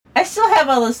I still have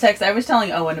all those texts. I was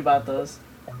telling Owen about those.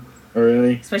 Oh,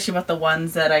 really? Especially about the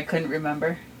ones that I couldn't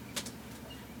remember.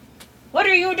 What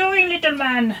are you doing, little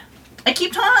man? I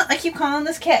keep calling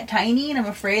this cat Tiny, and I'm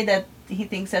afraid that he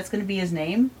thinks that's going to be his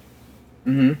name.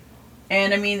 Mm-hmm.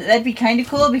 And, I mean, that'd be kind of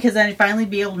cool, because then I'd finally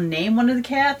be able to name one of the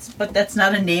cats, but that's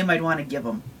not a name I'd want to give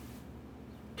him.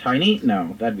 Tiny?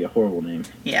 No, that'd be a horrible name.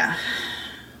 Yeah.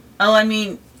 Oh, I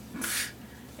mean,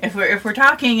 if we're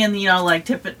talking in, you know, like,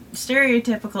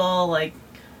 stereotypical, like,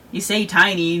 you say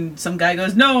Tiny, and some guy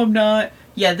goes, no, I'm not.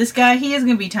 Yeah, this guy, he is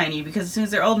going to be Tiny, because as soon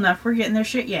as they're old enough, we're getting their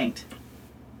shit yanked.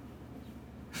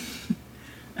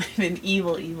 I'm an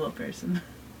evil, evil person.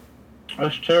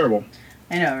 That's terrible.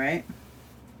 I know, right?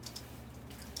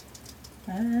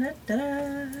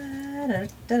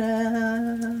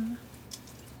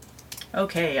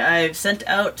 Okay, I've sent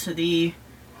out the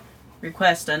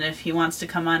request, and if he wants to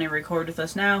come on and record with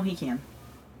us now, he can.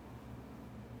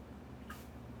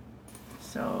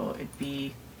 So, it'd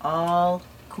be all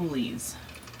coolies.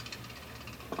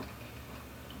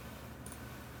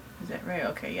 Is that right?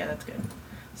 Okay, yeah, that's good.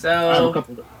 So, I have a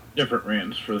couple of different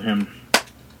rants for him.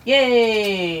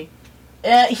 Yay!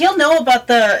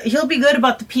 He'll be good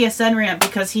about the PSN rant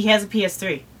because he has a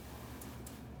PS3.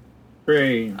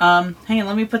 Great. Hang on,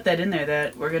 let me put that in there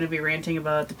that we're going to be ranting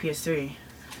about the PS3.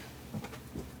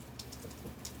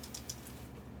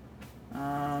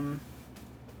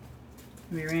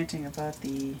 We're ranting about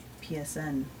the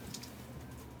PSN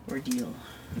ordeal.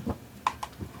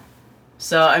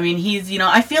 So, I mean, he's, you know,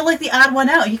 I feel like the odd one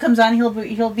out. He comes on,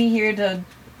 he'll be here to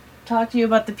talk to you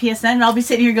about the PSN, and I'll be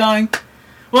sitting here going,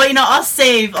 well, you know, I'll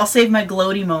save my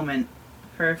gloaty moment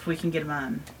for if we can get him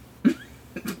on.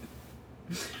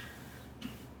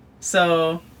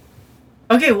 So,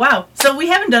 okay, wow. So we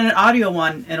haven't done an audio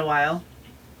one in a while.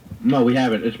 No, we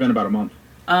haven't. It's been about a month.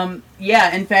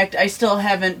 Yeah, in fact, I still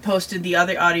haven't posted the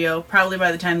other audio. Probably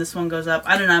by the time this one goes up.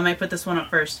 I don't know, I might put this one up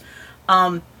first.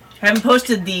 Haven't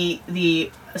posted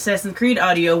the Assassin's Creed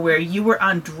audio where you were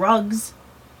on drugs.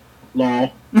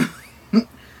 Lol.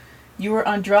 You were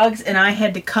on drugs, and I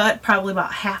had to cut probably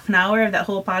about half an hour of that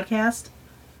whole podcast.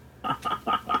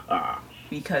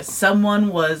 Because someone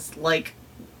was, like,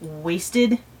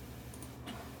 wasted.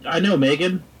 I know,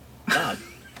 Megan. God.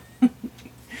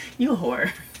 You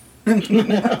whore.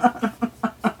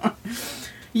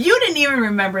 You didn't even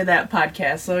remember that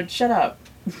podcast, so shut up.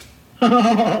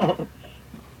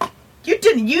 You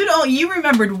didn't. You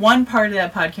remembered one part of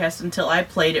that podcast until I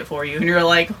played it for you, and you were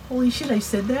like, holy shit, I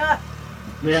said that?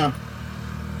 Yeah.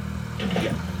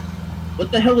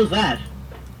 What the hell is that?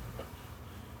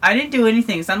 I didn't do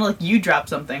anything. It sounded like you dropped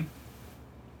something.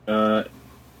 No,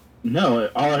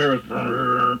 all I heard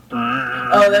was...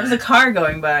 Oh, that was a car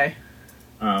going by.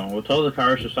 Oh, well, tell the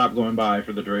cars to stop going by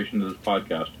for the duration of this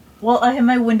podcast. Well, I have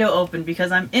my window open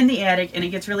because I'm in the attic, and it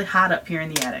gets really hot up here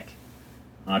in the attic.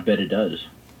 I bet it does.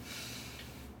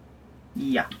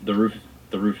 Yeah. The roof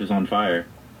is on fire.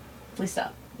 Please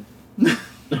stop. No.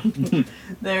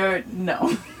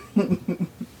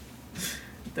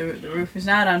 The roof is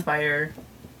not on fire.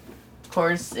 Of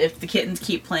course, if the kittens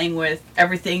keep playing with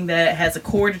everything that has a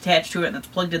cord attached to it and that's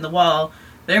plugged in the wall,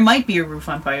 there might be a roof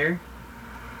on fire.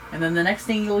 And then the next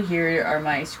thing you'll hear are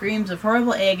my screams of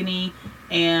horrible agony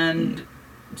and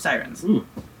sirens. Ooh.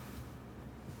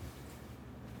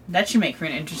 That should make for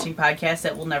an interesting podcast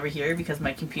that we'll never hear because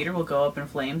my computer will go up in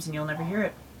flames and you'll never hear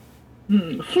it.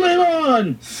 Flame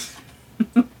on!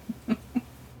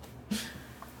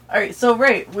 Alright, so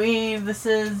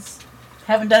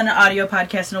haven't done an audio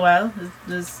podcast in a while.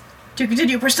 This to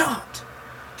continue, press start.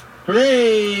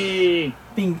 Hooray!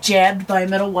 Being jabbed by a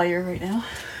metal wire right now.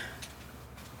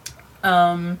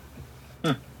 I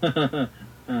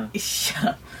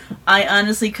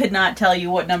honestly could not tell you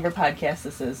what number podcast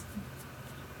this is.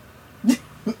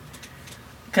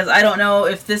 Because I don't know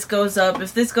if this goes up.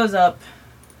 If this goes up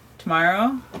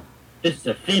tomorrow. It's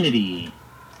Affinity.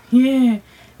 Yeah.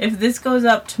 If this goes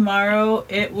up tomorrow,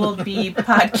 it will be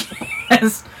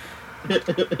podcast.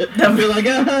 I'll be like,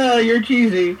 you're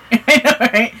cheesy. I know,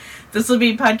 right? This will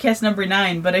be podcast number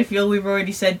 9, but I feel we've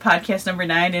already said podcast number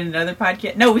 9 in another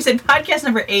podcast. No, we said podcast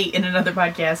number 8 in another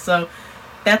podcast, so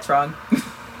that's wrong.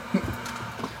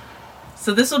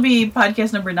 So this will be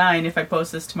podcast number 9 if I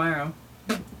post this tomorrow.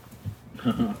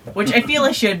 Which I feel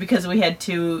I should because we had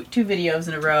two videos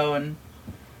in a row and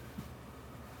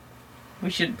we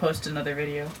should post another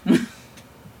video.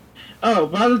 Oh,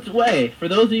 by the way, for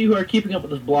those of you who are keeping up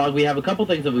with this blog, we have a couple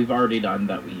things that we've already done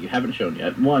that we haven't shown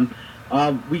yet. One,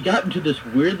 we got into this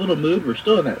weird little mood. We're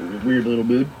still in that weird little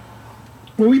mood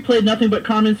where we played nothing but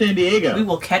Carmen Sandiego. We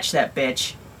will catch that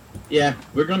bitch. Yeah,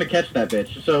 we're going to catch that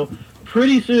bitch. So,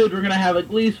 pretty soon we're gonna have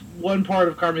at least one part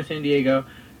of Carmen Sandiego.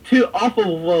 Off of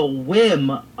a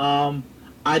whim,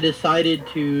 I decided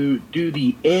to do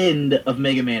the end of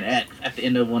Mega Man X at the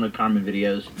end of one of Carmen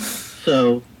videos.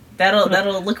 So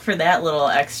that'll look for that little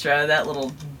extra, that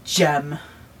little gem.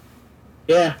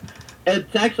 Yeah,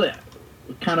 it's actually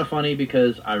kind of funny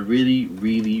because I really,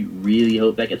 really, really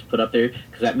hope that gets put up there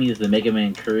because that means the Mega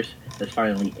Man curse has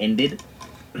finally ended.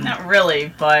 Not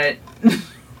really, but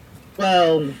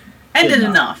well, ended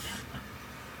enough.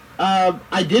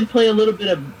 I did play a little bit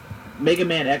of Mega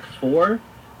Man X4,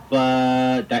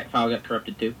 but that file got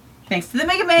corrupted too. Thanks to the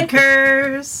Mega Man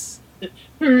curse.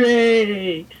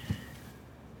 Hooray!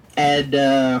 And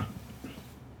I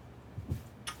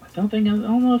don't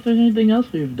know if there's anything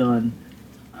else we've done.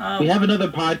 We have another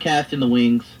podcast in the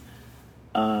wings,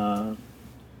 but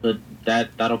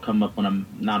that'll come up when I'm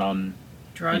not on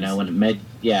drugs. You know,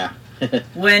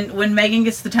 when Megan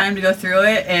gets the time to go through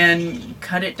it and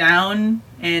cut it down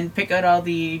and pick out all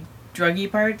the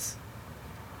druggy parts.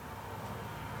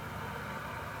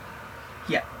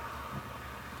 Yeah.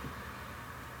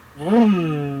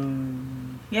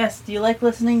 Yes. Do you like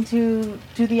listening to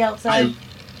the outside?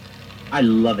 I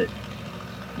love it.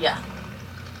 Yeah.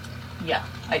 Yeah,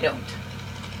 I don't.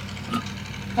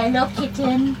 Hello,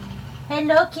 kitten.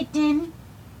 Hello, kitten.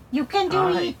 You can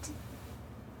do it.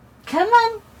 Come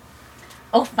on.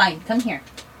 Oh, fine. Come here.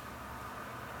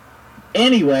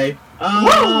 Anyway.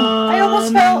 Whoa! I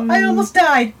almost fell. I almost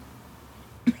died.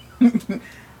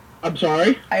 I'm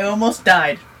sorry? I almost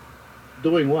died.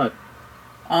 Doing what?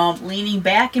 Leaning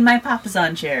back in my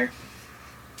Papazon chair.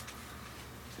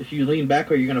 If you lean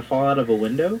back, are you going to fall out of a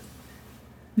window?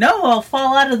 No, I'll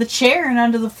fall out of the chair and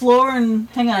onto the floor and...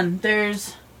 Hang on,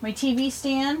 there's my TV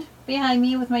stand behind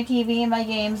me with my TV and my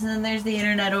games, and then there's the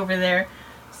internet over there.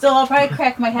 So I'll probably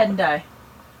crack my head and die.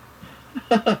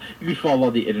 You fall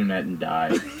on the internet and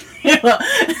die.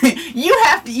 You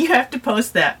have to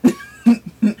post that.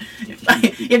 You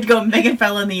have to go, Megan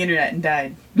fell on the internet and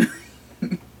died.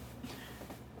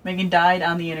 Megan died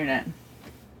on the internet.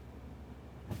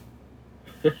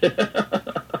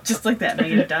 Just like that,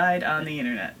 Megan died on the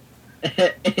internet.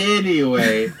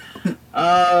 Anyway,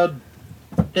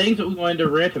 things that we wanted to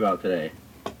rant about today.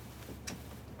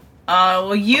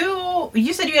 Well, you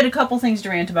said you had a couple things to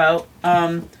rant about.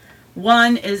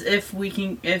 One is if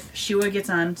Shua gets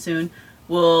on soon,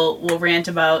 we'll rant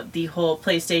about the whole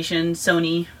PlayStation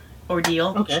Sony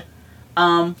ordeal. Okay.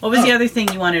 What was the other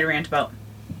thing you wanted to rant about?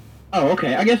 Oh,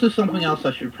 okay. I guess there's something else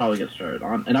I should probably get started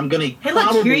on, and I'm gonna. Hey,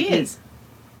 look, here he is.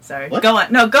 Sorry. What? Go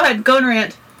on. No, go ahead. Go and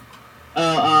rant.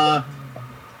 I'm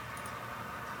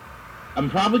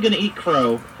probably gonna eat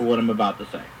crow for what I'm about to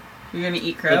say. You're gonna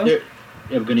eat crow? Yeah,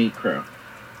 I'm gonna eat crow.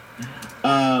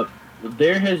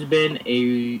 There has been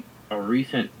a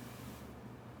recent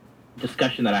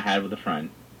discussion that I had with a friend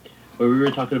where we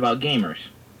were talking about gamers.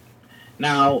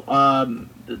 Now,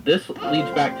 this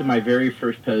leads back to my very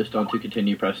first post on To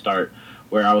Continue Press Start,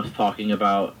 where I was talking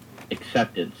about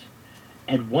acceptance.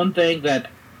 And one thing that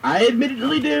I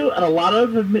admittedly do, and a lot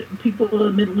of people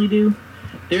admittedly do,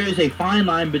 there is a fine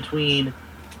line between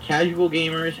casual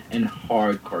gamers and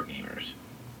hardcore gamers.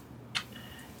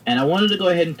 And I wanted to go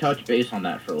ahead and touch base on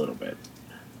that for a little bit.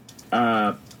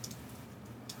 I'm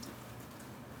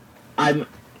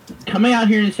coming out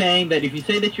here and saying that if you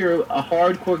say that you're a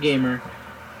hardcore gamer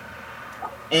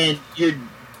and you're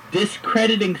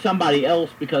discrediting somebody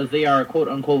else because they are,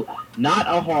 quote-unquote, not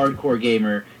a hardcore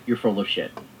gamer, you're full of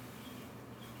shit.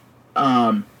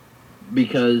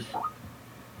 Because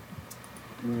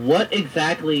what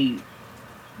exactly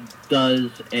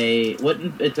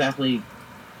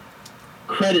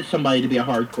credits somebody to be a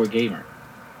hardcore gamer?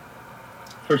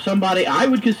 For somebody, I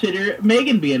would consider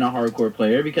Megan being a hardcore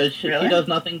player because she does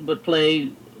nothing but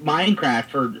play Minecraft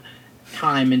for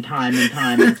time and time and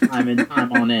time and time and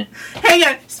time on end. Hang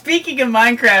on, speaking of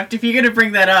Minecraft, if you're gonna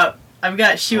bring that up, I've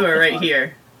got Shua right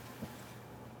here.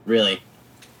 Really?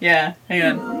 Yeah,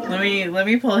 hang on. Let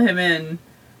me pull him in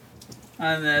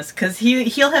on this, because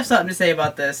he'll have something to say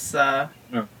about this. Oh,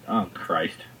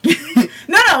 Christ.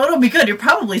 No, it'll be good. He'll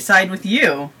probably side with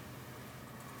you.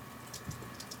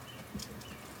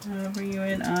 Were you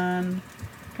in on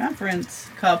conference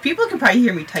call? People can probably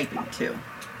hear me typing, too.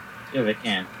 Yeah, they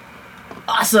can.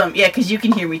 Awesome! Yeah, because you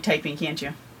can hear me typing, can't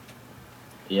you?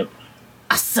 Yep.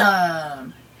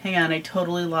 Awesome! Hang on, I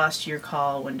totally lost your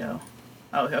call window.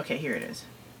 Oh, okay, here it is.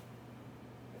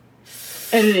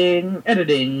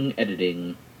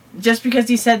 Editing. Just because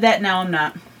you said that, now I'm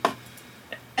not.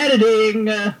 Editing!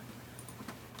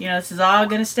 You know, this is all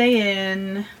gonna stay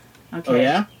in. Okay. Oh,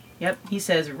 yeah? Yep, he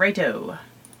says, righto.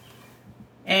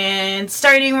 And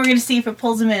starting, we're going to see if it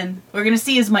pulls him in. We're going to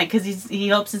see his mic, because he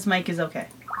hopes his mic is okay.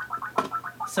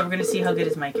 So we're going to see how good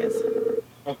his mic is.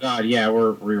 Oh god, yeah,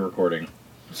 we're re-recording.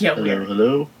 Yeah, Hello,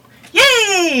 hello.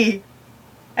 Yay!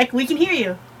 We can hear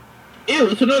you. Ew,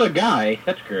 it's another guy.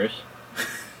 That's gross.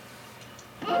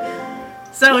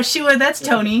 So, Shua, that's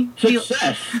Tony.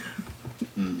 Success!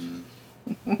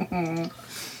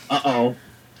 Uh-oh.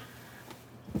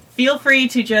 Feel free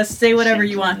to just say whatever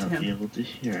you want to Not be him. able to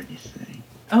hear anything.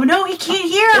 Oh no, he can't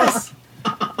hear us!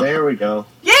 There we go.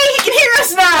 Yay, he can hear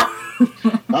us now!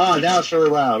 Oh, now it's really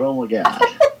loud. Oh my god.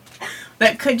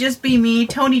 That could just be me.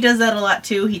 Tony does that a lot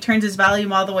too. He turns his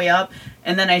volume all the way up,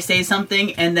 and then I say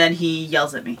something, and then he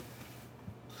yells at me.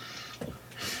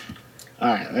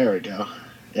 Alright, there we go.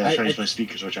 Yeah, I'm trying to I- use my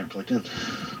speakers, which aren't plugged in.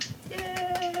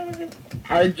 Yay!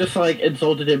 I just,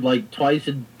 insulted him, twice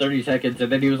in 30 seconds,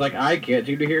 and then he was like, I can't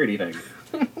seem to hear anything.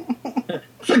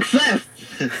 Success!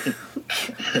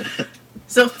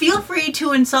 So feel free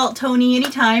to insult Tony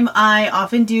anytime. I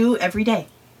often do every day.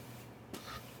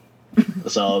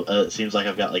 So, it seems like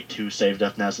I've got 2 saved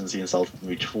up now since he insulted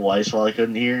me twice while I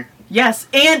couldn't hear. Yes,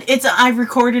 and I've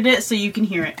recorded it so you can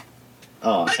hear it.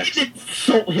 Oh, I excellent. didn't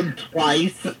insult him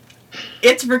twice.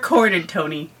 It's recorded,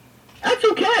 Tony. That's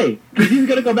okay. Because he's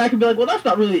going to go back and be like, well, that's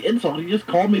not really insult. You just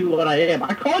called me what I am.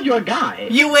 I called you a guy.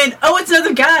 You went, oh, it's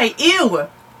another guy. Ew.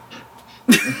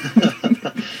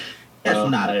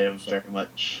 That's not I an am insult. very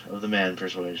much of the man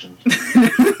persuasion.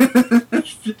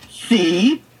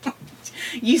 See?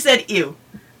 You said ew.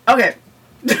 Okay.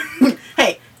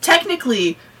 Hey,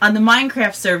 technically, on the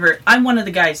Minecraft server, I'm one of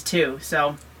the guys too,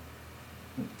 so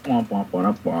Womp, womp,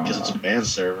 womp, womp. Because it's a band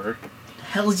server.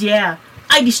 hells yeah.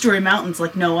 I destroy mountains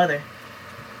like no other.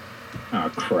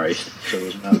 Oh, Christ. So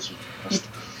those mounts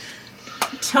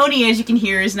Tony, as you can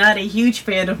hear, is not a huge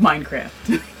fan of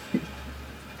Minecraft.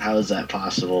 How is that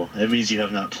possible? It means you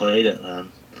have not played it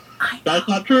then. That's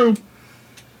not true.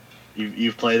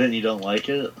 You've played it and you don't like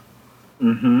it?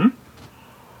 Mm-hmm.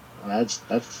 Well,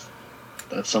 that's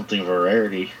something of a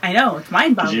rarity. I know, it's 'Cause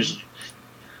mind-boggling. usually,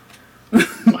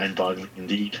 mind-boggling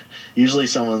indeed. Usually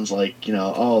someone's like,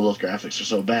 oh, those graphics are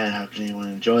so bad, how can anyone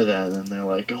enjoy that? And they're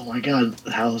like, oh my god,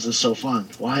 how is this so fun?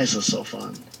 Why is this so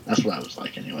fun? That's what I was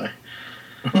like anyway.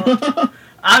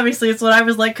 Obviously, it's what I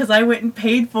was like because I went and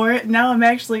paid for it, and now I'm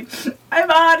on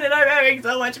and I'm having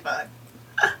so much fun.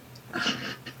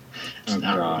 It's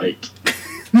not God. right.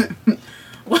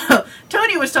 Well,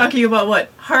 Tony was talking about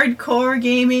what? Hardcore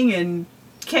gaming and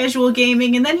casual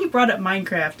gaming, and then he brought up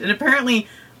Minecraft. And apparently,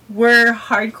 we're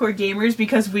hardcore gamers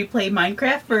because we play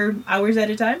Minecraft for hours at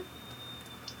a time.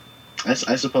 I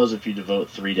suppose if you devote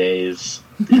 3 days,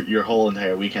 your whole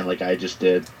entire weekend, like I just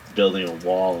did, building a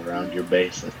wall around your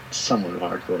base, that's somewhat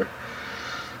hardcore.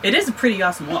 It is a pretty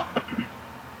awesome wall.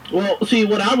 Well, see,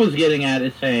 what I was getting at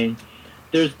is saying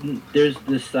there's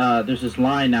this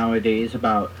line nowadays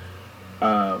about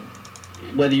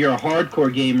whether you're a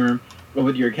hardcore gamer or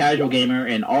whether you're a casual gamer,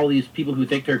 and all these people who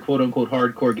think they're quote-unquote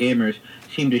hardcore gamers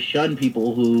seem to shun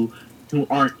people who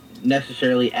aren't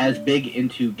necessarily as big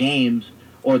into games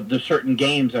or the certain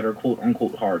games that are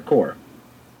quote-unquote hardcore,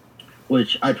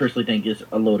 which I personally think is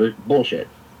a load of bullshit.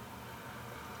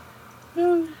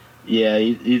 Yeah,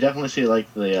 you definitely see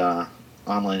the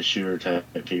online shooter type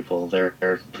people. They're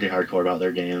pretty hardcore about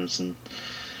their games, and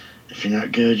if you're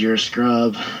not good, you're a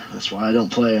scrub. That's why I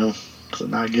don't play them, because I'm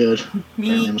not good.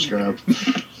 Me I'm a scrub.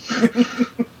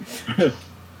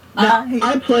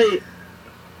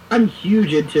 I'm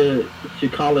huge into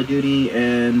Call of Duty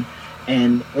and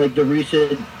the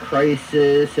recent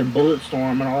Crisis and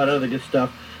Bulletstorm and all that other good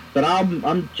stuff. But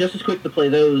I'm just as quick to play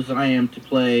those as I am to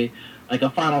play like a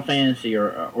Final Fantasy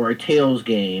or a Tales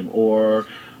game or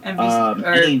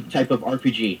any type of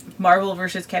RPG. Marvel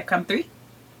vs. Capcom 3?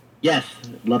 Yes,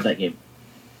 love that game.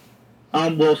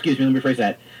 Well, excuse me, let me rephrase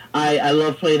that. I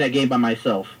love playing that game by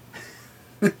myself.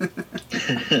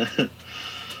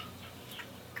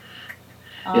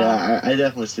 Yeah, I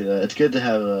definitely see that. It's good to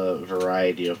have a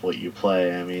variety of what you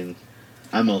play. I mean,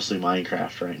 I'm mostly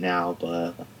Minecraft right now,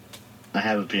 but I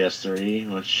have a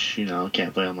PS3, which,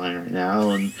 can't play online right now,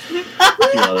 and a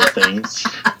few other things.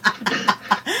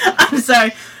 I'm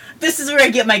sorry. This is where I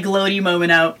get my gloaty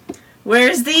moment out.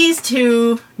 Whereas these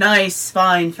two nice,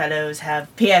 fine fellows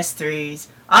have PS3s,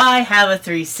 I have a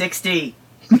 360.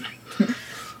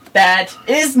 That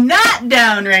is not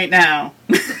down right now.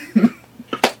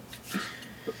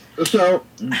 So,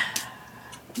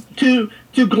 to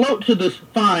gloat to this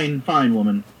fine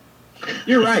woman,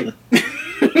 you're right.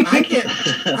 I can't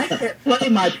play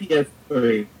my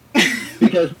PS3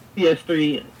 because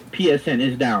PS3 PSN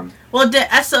is down. Well,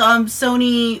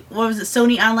 Sony, what was it?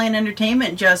 Sony Online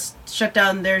Entertainment just shut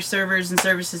down their servers and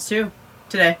services too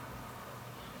today.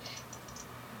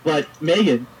 But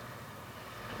Megan,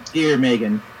 dear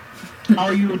Megan, how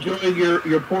are you enjoying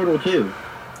your Portal 2?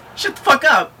 Shut the fuck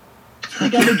up.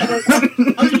 I'm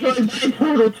enjoying my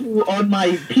Portal 2 on my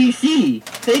PC.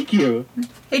 Thank you.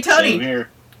 Hey Tony. Same here.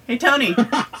 Hey Tony.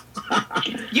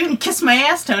 You can kiss my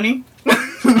ass, Tony.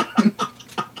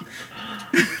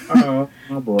 Oh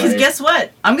boy. Because guess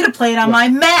what? I'm gonna play it on my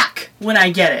Mac when I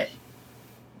get it.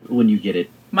 When you get it.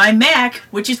 My Mac,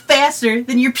 which is faster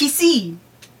than your PC.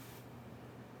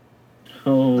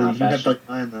 Oh, Not you have faster to, than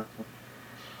mine, though.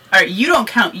 Alright, you don't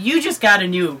count. You just got a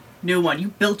new one. You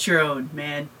built your own,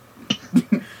 man.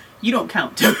 You don't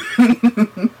count. I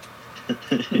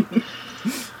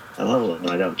love it when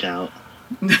I don't count.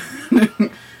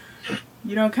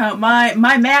 You don't count.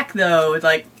 My Mac, though, it's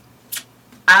like,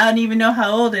 I don't even know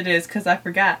how old it is because I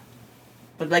forgot.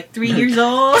 But like 3 years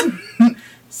old.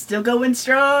 Still going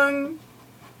strong.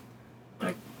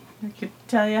 I could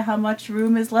tell you how much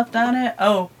room is left on it.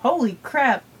 Oh, holy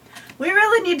crap. We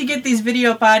really need to get these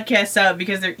video podcasts out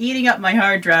because they're eating up my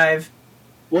hard drive.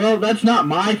 well, that's not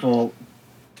my fault.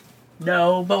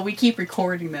 No, but we keep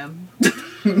recording them.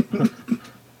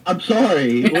 I'm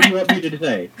sorry. What do you want me to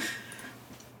say?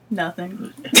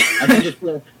 Nothing.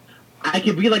 I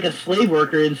could be like a slave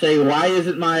worker and say, why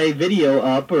isn't my video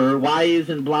up, or why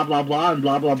isn't blah blah blah and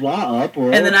blah blah blah up,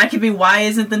 or And then I could be, why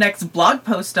isn't the next blog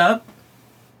post up?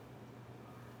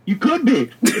 you could be,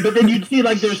 but then you'd see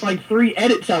like there's like 3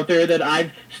 edits out there that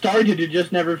I've started and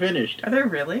just never finished. Are there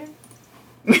really?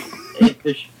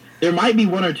 There might be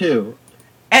 1 or 2.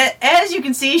 As you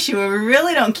can see, Shua, we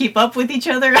really don't keep up with each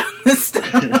other on this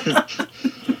stuff.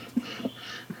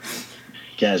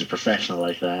 You guys are professional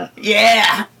like that.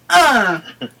 Yeah.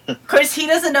 Of course, he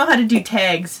doesn't know how to do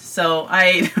tags, so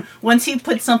once he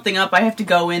puts something up, I have to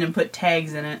go in and put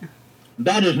tags in it.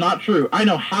 That is not true. I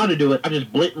know how to do it. I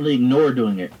just blatantly ignore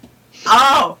doing it.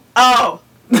 Oh.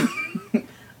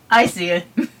 I see it.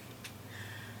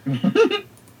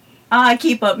 I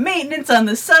keep up maintenance on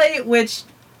the site, which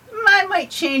I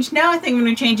might change. Now I think I'm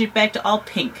going to change it back to all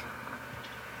pink.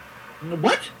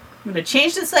 What? I'm going to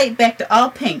change the site back to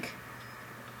all pink.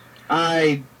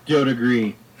 I don't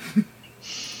agree.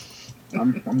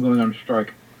 I'm going on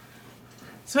strike.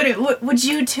 So anyway, would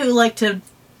you two like to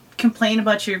complain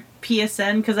about your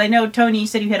PSN? Because I know, Tony, you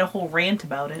said you had a whole rant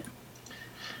about it.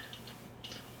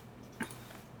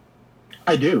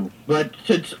 I do, but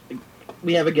since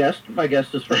we have a guest, my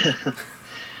guest is first.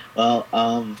 Well,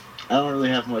 I don't really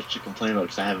have much to complain about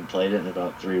because I haven't played it in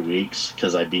about 3 weeks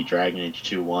because I beat Dragon Age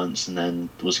 2 once and then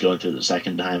was going through the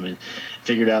second time and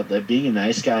figured out that being a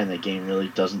nice guy in that game really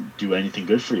doesn't do anything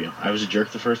good for you. I was a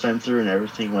jerk the first time through and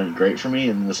everything went great for me,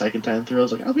 and the second time through I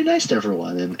was like, I'll be nice to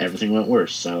everyone, and everything went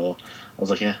worse. So I was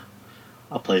like, yeah,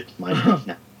 I'll play Minecraft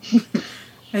now.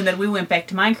 And then we went back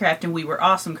to Minecraft and we were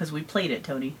awesome because we played it,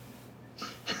 Tony.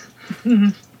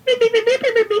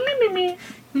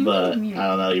 But, I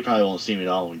don't know, you probably won't see me at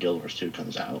all when Guild Wars 2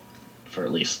 comes out for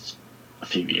at least a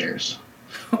few years.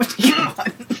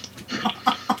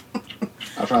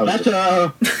 I'll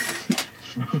probably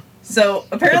So,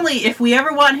 apparently, if we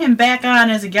ever want him back on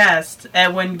as a guest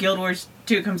when Guild Wars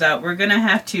 2 comes out, we're gonna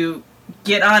have to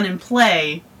get on and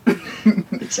play.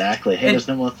 Exactly. Hey, there's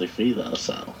no monthly fee, though,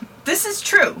 so... This is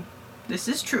true. This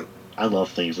is true. I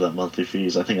love things without monthly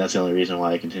fees. I think that's the only reason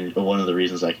why I continue... One of the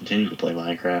reasons I continue to play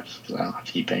Minecraft, because I don't have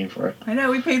to keep paying for it. I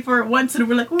know, we paid for it once and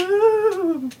we're like,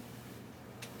 woo!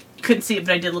 Couldn't see it,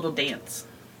 but I did a little dance.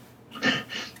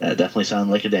 That definitely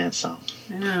sounded like a dance song.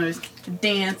 I know, it was a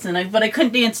dance, but I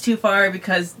couldn't dance too far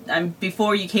because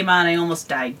before you came on, I almost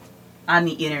died on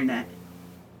the internet.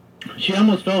 She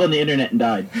almost fell on the internet and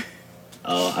died.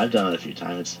 Oh, I've done it a few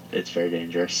times. It's very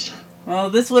dangerous.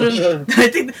 Well, this would have... I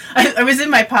think... I was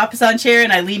in my Papasan chair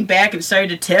and I leaned back and started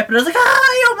to tip, and I was like,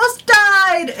 I almost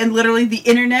died! And literally the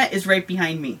internet is right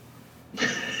behind me.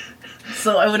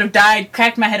 So I would have died,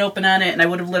 cracked my head open on it, and I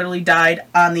would have literally died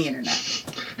on the internet.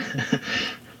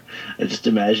 I just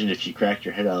imagine if you cracked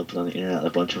your head open on the internet,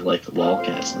 a bunch of, like,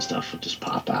 lolcats and stuff would just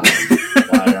pop out and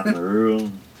fly around the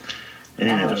room. The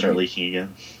internet would start leaking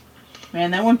again. Man,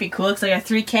 that wouldn't be cool, because I got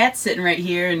 3 cats sitting right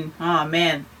here, and, oh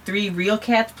man, 3 real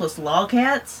cats plus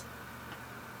lolcats?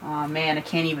 Oh man, I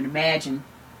can't even imagine.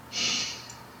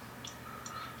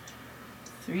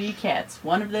 3 cats.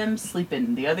 One of them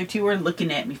sleeping, the other 2 are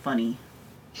looking at me funny.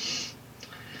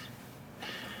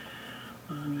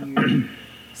 Weird.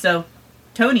 So,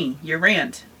 Tony, your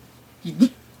rant.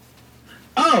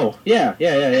 Oh, yeah.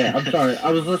 I'm sorry.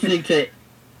 I was listening to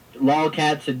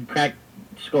lolcats and cracked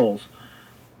skulls.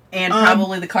 And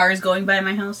probably the cars going by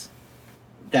my house?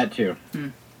 That too.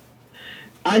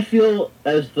 I feel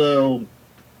as though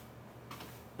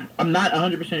I'm not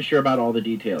 100% sure about all the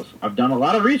details. I've done a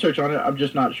lot of research on it. I'm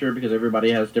just not sure because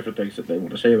everybody has different things that they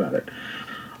want to say about it.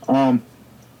 I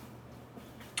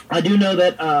do know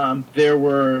that there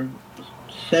were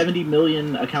 70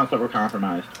 million accounts that were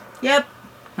compromised. Yep.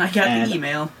 I got the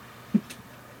email.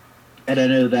 And I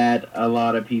know that a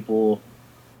lot of people...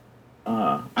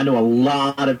 I know a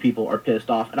lot of people are pissed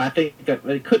off. And I think that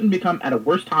it couldn't become at a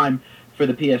worse time for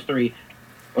the PS3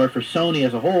 or for Sony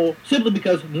as a whole, simply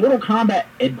because Mortal Kombat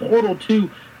and Portal 2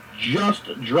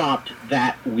 just dropped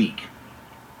that week.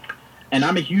 And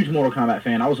I'm a huge Mortal Kombat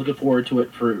fan. I was looking forward to it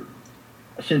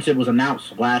since it was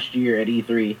announced last year at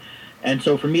E3. And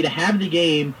so for me to have the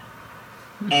game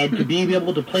and to be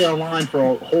able to play online for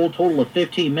a whole total of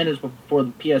 15 minutes before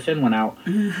the PSN went out,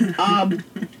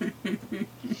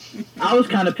 I was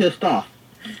kind of pissed off.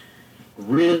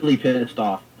 Really pissed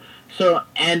off. So,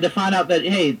 and to find out that,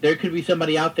 hey, there could be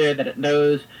somebody out there that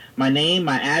knows my name,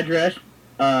 my address,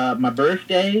 my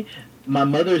birthday, my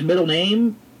mother's middle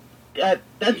name,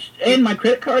 and my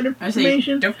credit card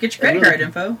information. Don't forget your credit card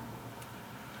info.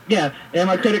 Yeah, and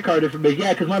my credit card information.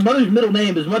 Yeah, because my mother's middle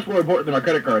name is much more important than my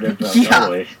credit card info. Yeah.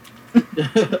 Oh,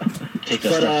 take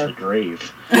us to the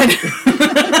grave.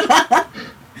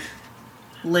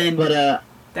 Lynn. But,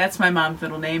 that's my mom's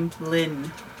middle name,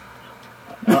 Lynn.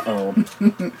 Uh-oh.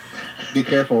 Be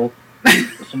careful.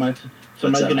 Somebody's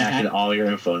gonna hack all your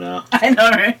info now. I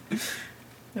know, right?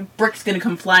 The brick's gonna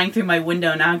come flying through my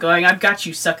window now going, I've got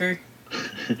you, sucker.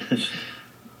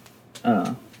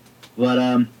 But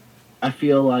I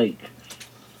feel like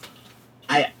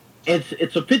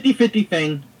it's a 50-50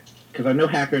 thing, because I know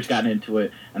hackers got into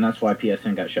it, and that's why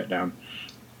PSN got shut down.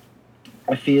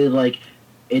 I feel like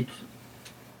it's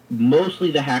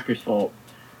mostly the hackers' fault,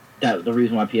 that the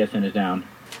reason why PSN is down,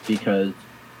 because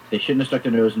they shouldn't have stuck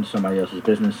their nose into somebody else's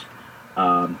business.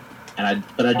 But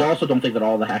I also don't think that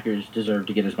all the hackers deserve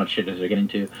to get as much shit as they're getting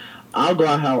to. I'll go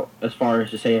out as far as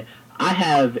to say I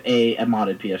have a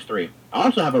modded PS3. I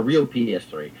also have a real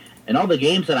PS3. And all the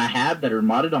games that I have that are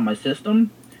modded on my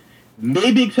system,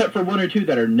 maybe except for one or two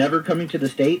that are never coming to the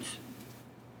States,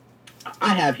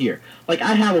 I have here. Like,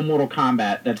 I have a Mortal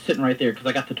Kombat that's sitting right there because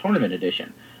I got the tournament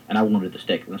edition. And I wanted the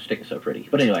stick. The stick is so pretty.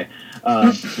 But anyway,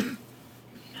 I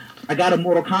got a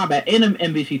Mortal Kombat and an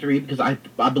MVC3 because I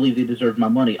believe they deserve my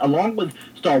money, along with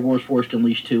Star Wars Force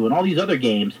Unleashed 2 and all these other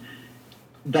games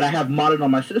that I have modded on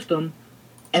my system,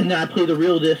 and then I play the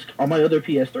real disc on my other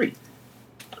PS3.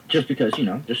 Just because,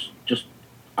 just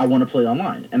I want to play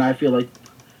online. And I feel like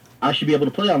I should be able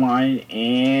to play online,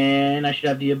 and I should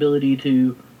have the ability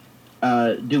to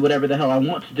do whatever the hell I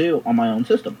want to do on my own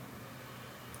system.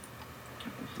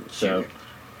 So,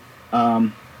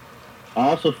 I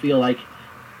also feel like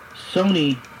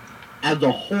Sony, as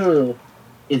a whole,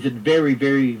 is in very,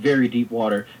 very, very deep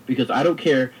water, because I don't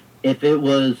care if it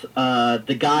was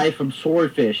the guy from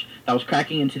Swordfish that was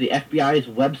cracking into the FBI's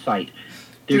website.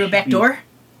 Through a back door?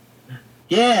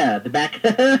 Yeah, the back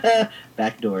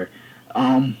door.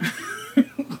 I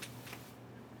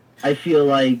feel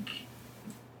like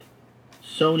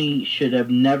Sony should have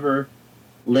never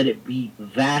let it be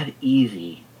that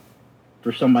easy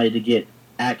for somebody to get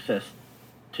access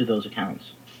to those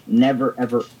accounts. Never,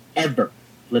 ever, ever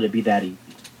let it be that easy.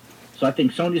 So I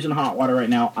think Sony's in hot water right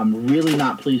now. I'm really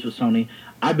not pleased with Sony.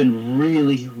 I've been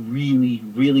really, really,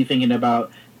 really thinking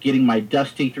about getting my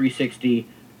dusty 360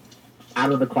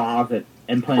 out of the closet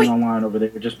and playing online over there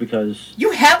just because...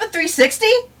 You have a 360?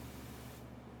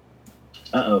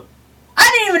 Uh-oh.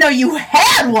 I didn't even know you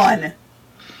had one!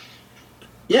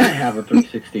 Yeah, I have a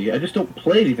 360. I just don't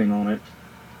play anything on it.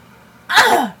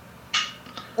 How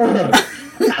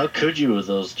could you with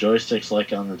those joysticks,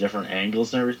 like, on the different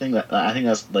angles and everything? I think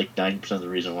that's, like, 90% of the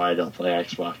reason why I don't play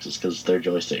Xbox is because their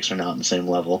joysticks are not on the same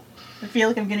level. I feel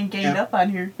like I'm getting ganged up on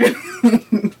here.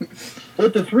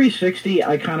 With the 360,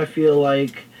 I kind of feel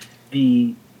like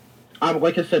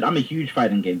like I said, I'm a huge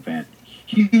fighting game fan.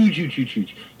 Huge.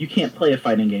 You can't play a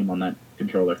fighting game on that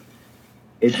controller.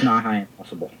 It's not high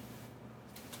impossible.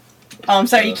 Oh, I'm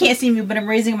sorry, you can't see me, but I'm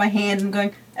raising my hand and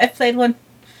going, I've played one.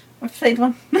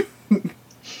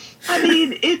 I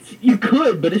mean, you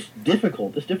could, but it's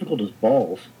difficult. It's difficult as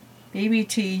balls. Maybe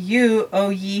to you, oh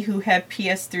ye who have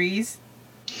PS3s.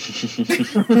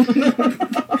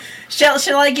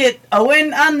 Shall I get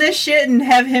Owen on this shit and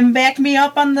have him back me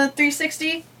up on the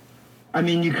 360? I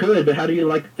mean, you could, but how do you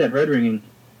like that red ringing?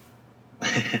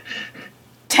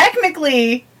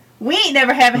 Technically, we ain't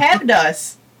never have happened to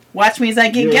us. Watch me as I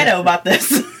get ghetto about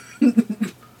this.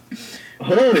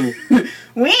 Oh.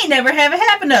 We ain't never have it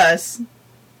happen to us.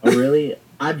 Oh, really?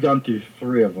 I've gone through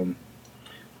 3 of them.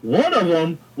 One of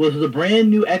them was the brand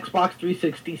new Xbox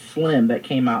 360 Slim that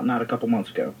came out not a couple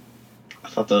months ago. I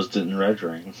thought those didn't red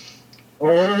ring.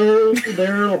 Oh,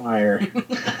 they're a liar.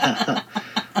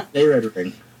 They red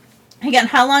ring. Again,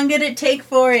 how long did it take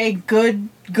for a good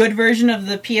version of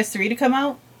the PS3 to come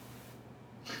out?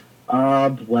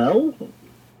 Well,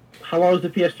 how long has the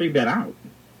PS3 been out?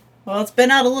 Well, it's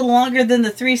been out a little longer than the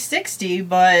 360,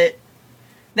 but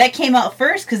that came out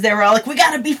first because they were all like, we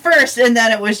gotta be first, and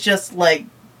then it was just, like,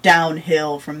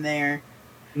 downhill from there.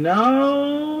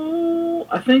 No,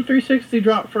 I think 360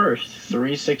 dropped first.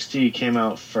 360 came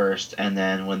out first, and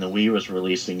then when the Wii was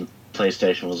releasing,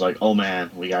 PlayStation was like, oh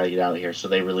man, we gotta get out of here. So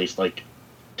they released, like,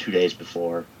 2 days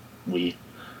before Wii.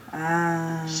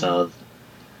 So,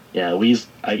 yeah,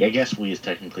 I guess Wii is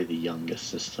technically the youngest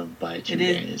system by 2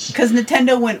 days. Because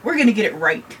Nintendo went, we're gonna get it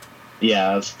right.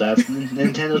 Yeah, that's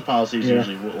Nintendo's policies.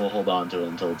 Usually we'll hold on to it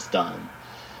until it's done.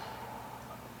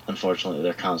 Unfortunately,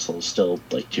 their console is still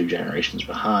like 2 generations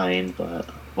behind. But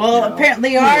well,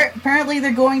 apparently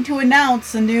they're going to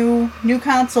announce a new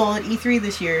console at E3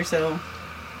 this year. So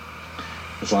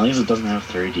as long as it doesn't have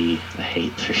 3D, I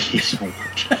hate 3D so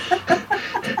much.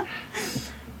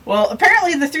 Well,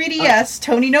 apparently the 3DS,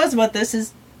 Tony knows about this,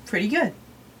 is pretty good.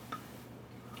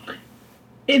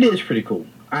 It is pretty cool,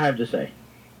 I have to say.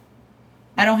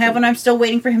 I don't have one. I'm still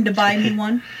waiting for him to buy me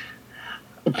one.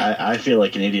 I feel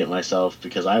like an idiot myself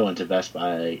because I went to Best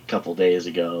Buy a couple days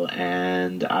ago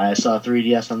and I saw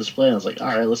 3DS on display and I was like,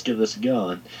 alright, let's give this a go.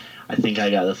 And I think I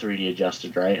got the 3D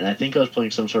adjusted right, and I think I was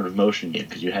playing some sort of motion game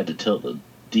because you had to tilt the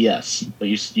DS, but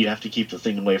you have to keep the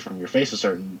thing away from your face a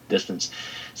certain distance.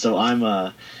 So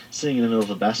I'm sitting in the middle of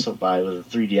a Best Buy with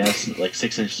a 3DS like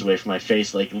 6 inches away from my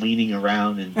face, like leaning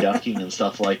around and ducking and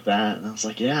stuff like that. And I was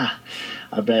like, yeah,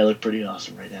 I bet I look pretty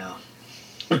awesome right now.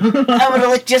 I would have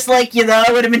looked just like you, though.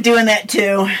 I would have been doing that,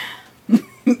 too.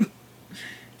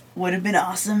 Would have been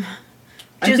awesome.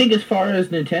 I think as far as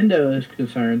Nintendo is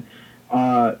concerned,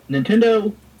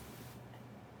 Nintendo...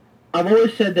 I've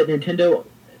always said that Nintendo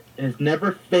has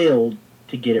never failed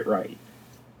to get it right.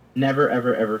 Never,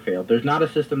 ever, ever failed. There's not a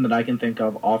system that I can think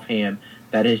of offhand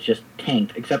that has just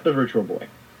tanked, except the Virtual Boy.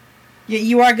 Yeah,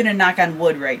 you are going to knock on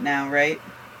wood right now, right?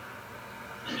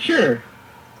 Sure.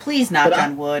 Please knock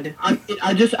on wood. I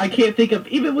can't think of,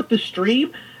 even with the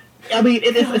stream, I mean,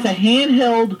 it's a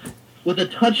handheld with a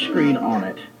touchscreen on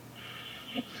it.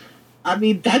 I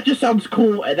mean, that just sounds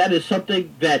cool, and that is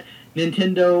something that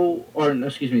Nintendo,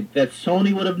 that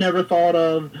Sony would have never thought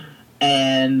of,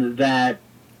 and that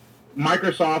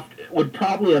Microsoft would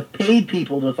probably have paid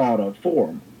people to thought of for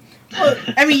them. Well,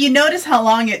 I mean, you notice how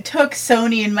long it took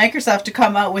Sony and Microsoft to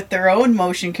come out with their own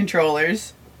motion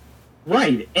controllers.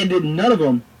 Right, and then none of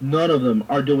them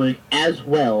are doing as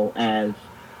well as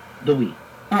the Wii.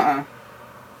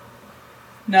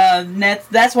 No,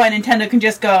 that's why Nintendo can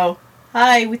just go,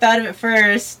 hi, we thought of it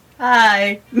first.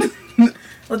 Hi.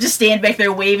 They'll just stand back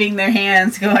there waving their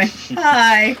hands, going,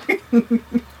 hi.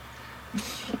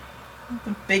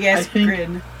 Big-ass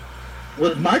grin.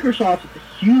 With Microsoft's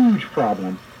huge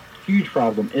problem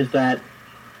is that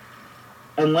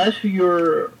unless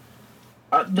you're...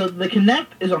 the Kinect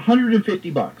is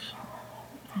 $150.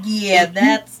 Yeah,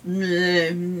 that's...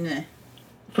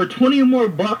 For 20 or more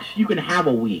bucks, you can have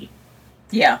a Wii.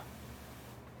 Yeah.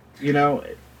 You know,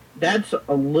 that's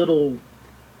a little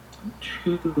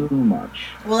too much.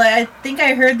 Well, I think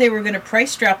I heard they were going to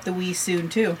price drop the Wii soon,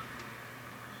 too.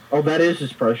 Oh, that is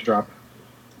his price drop.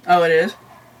 Oh, it is?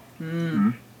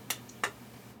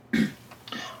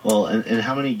 Well, and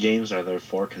how many games are there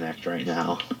for Kinect right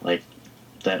now? Like,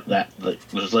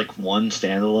 there's like one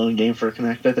standalone game for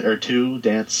Kinect, or 2,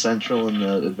 Dance Central and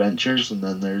the Adventures, and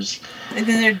then there's... And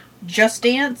then there's Just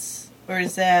Dance? Or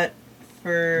is that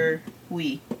for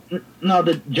Wii? No,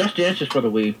 the Just Dance is for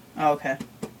the Wii. Oh, okay.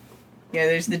 Yeah,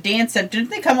 there's the Dance Central. Didn't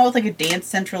they come out with like a Dance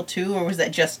Central 2, or was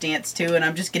that Just Dance 2? And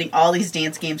I'm just getting all these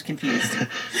dance games confused.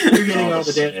 You're getting all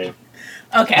the dance.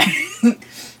 Okay.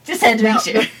 Just had to make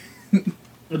sure.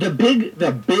 The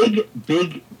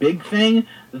big thing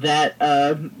that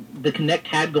the Kinect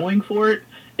had going for it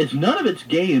is none of its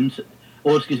games.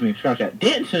 Well, scratch that.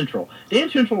 Dance Central.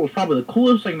 Dance Central was probably the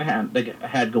coolest thing they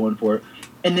had going for it,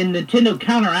 and then Nintendo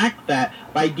counteracted that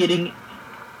by getting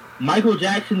Michael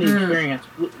Jackson the Experience,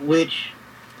 which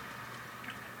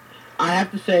I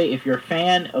have to say, if you're a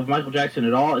fan of Michael Jackson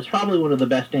at all, it's probably one of the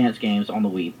best dance games on the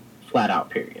Wii, flat out.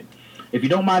 Period. If you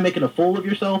don't mind making a fool of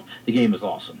yourself, the game is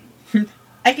awesome.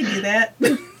 I can do that.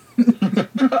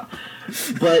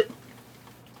 But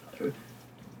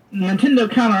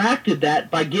Nintendo counteracted that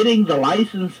by getting the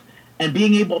license and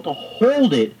being able to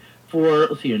hold it for,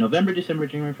 let's see, November, December,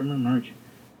 January, February, March,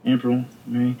 April,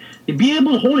 May. They'd be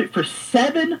able to hold it for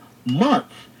 7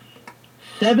 months.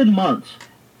 7 months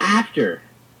after,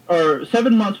 or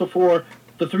 7 months before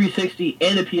the 360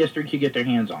 and the PS3 could get their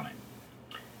hands on it.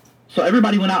 So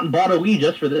everybody went out and bought a Wii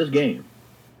just for this game.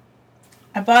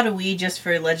 I bought a Wii just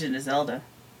for Legend of Zelda.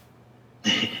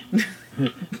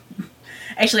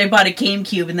 Actually, I bought a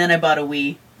GameCube and then I bought a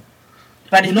Wii.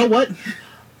 But you know what?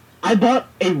 I bought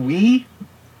a Wii,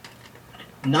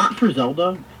 not for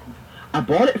Zelda. I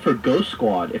bought it for Ghost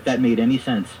Squad, if that made any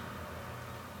sense.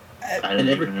 I didn't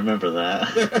even remember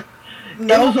that. It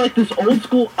was like this old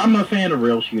school... I'm a fan of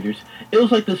rail shooters. It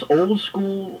was like this old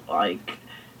school, like,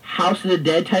 House of the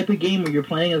Dead type of game where you're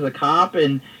playing as a cop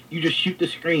and you just shoot the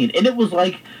screen. And it was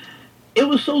like... It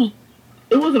was so...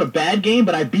 It wasn't a bad game,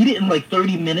 but I beat it in like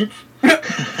 30 minutes.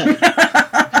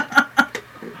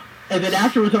 And then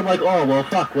afterwards I'm like, oh, well,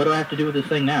 fuck, what do I have to do with this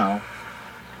thing now?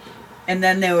 And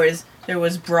then there was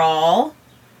Brawl.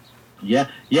 Yeah.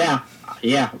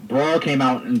 Brawl came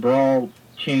out, and Brawl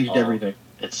changed everything.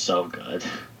 It's so good.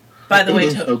 By the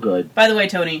way, so good. By the way,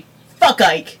 Tony, fuck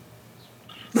Ike.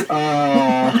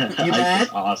 Oh, you mad?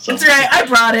 Awesome. That's right, I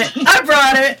brought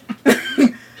it.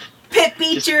 Pit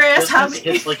beat your ass. How many?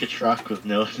 Hits like a truck with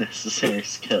no necessary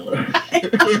skill.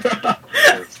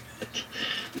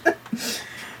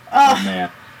 Oh man.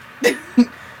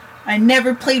 I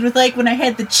never played with Ike when I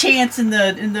had the chance in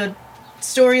the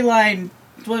storyline.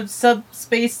 What,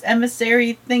 subspace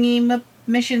emissary thingy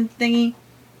mission thingy?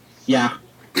 Yeah.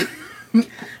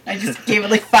 I just gave it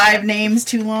like 5 names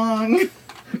too long.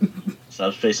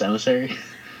 Subspace emissary?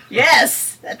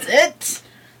 Yes, that's it.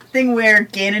 Thing where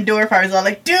Ganondorf, I was all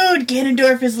like, dude,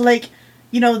 Ganondorf is like,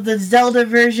 you know, the Zelda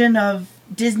version of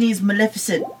Disney's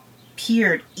Maleficent.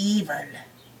 Pure evil.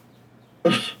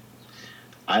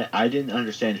 I didn't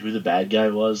understand who the bad guy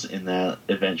was in that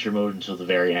adventure mode until the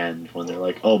very end, when they're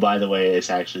like, "Oh, by the way, it's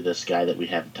actually this guy that we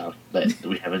haven't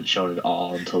shown at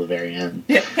all until the very end."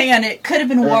 Yeah, hang on, it could have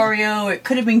been Wario, it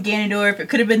could have been Ganondorf, it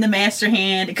could have been the Master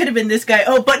Hand, it could have been this guy.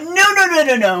 Oh, but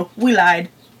no, we lied.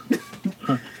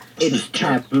 It's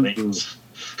Taboo.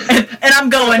 And I'm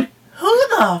going, who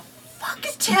the fuck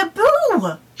is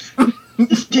Taboo?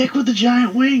 This dick with the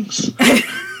giant wings.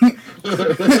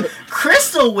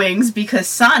 Crystal wings, because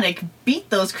Sonic beat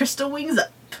those crystal wings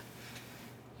up.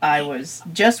 I was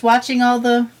just watching all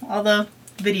the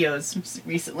videos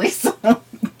recently, so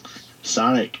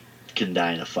Sonic can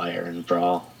die in a fire in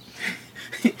Brawl.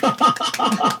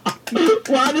 Why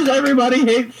does everybody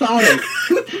hate Sonic?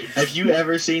 Have you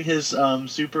ever seen his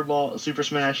Super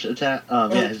Smash attack?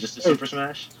 Yeah, just a Super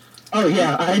Smash. Oh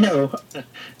yeah, I know.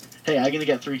 Hey, I'm gonna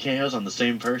get 3 KOs on the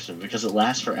same person because it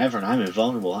lasts forever and I'm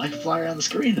invulnerable. I can fly around the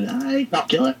screen and I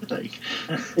kill everything.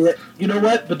 You know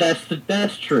what? But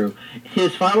that's true.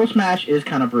 His Final Smash is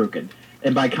kind of broken,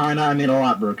 and by kinda I mean a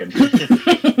lot broken.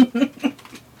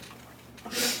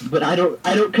 But I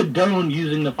don't condone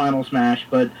using the Final Smash,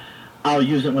 but I'll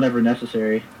use it whenever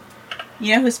necessary.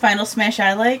 You know whose Final Smash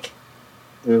I like?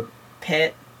 Who?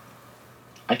 Pit.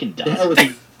 I can The hell with die.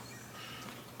 you.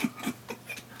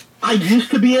 I used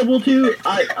to be able to.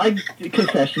 I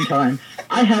confession time.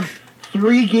 I have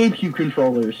 3 GameCube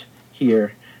controllers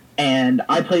here, and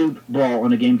I play Brawl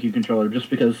on a GameCube controller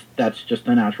just because that's just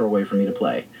a natural way for me to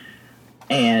play.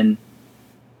 And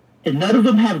none of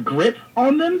them have grip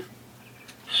on them,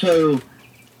 so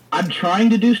I'm trying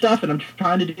to do stuff, and I'm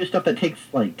trying to do stuff that takes,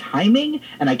 like, timing,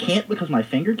 and I can't because my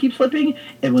finger keeps slipping,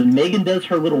 and when Megan does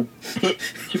her little Pit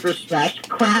Super Smash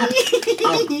crap,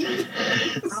 I'll,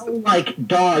 like,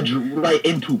 dodge right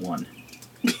into one.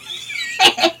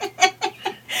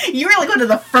 You really go to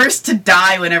the first to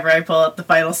die whenever I pull up the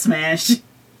Final Smash.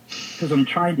 Because I'm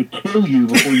trying to kill you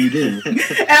before you do. And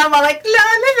I'm all like, la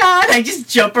la la, and I just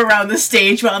jump around the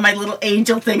stage while my little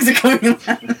angel things are going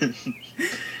on.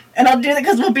 And I'll do that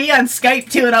because we'll be on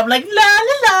Skype too, and I'm like, la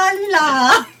la la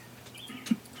la.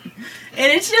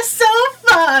 And it's just so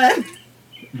fun.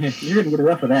 You're gonna get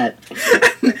enough of that.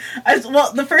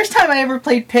 Well, the first time I ever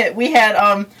played Pit, we had,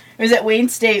 it was at Wayne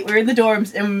State, we were in the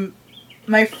dorms, and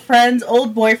my friend's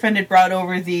old boyfriend had brought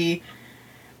over the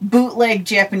bootleg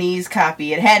Japanese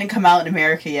copy. It hadn't come out in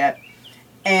America yet.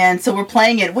 And so we're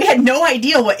playing it. We had no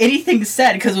idea what anything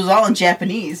said, because it was all in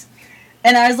Japanese.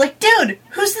 And I was like, dude,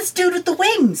 who's this dude with the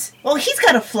wings? Well, he's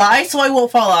got to fly, so I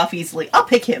won't fall off easily. I'll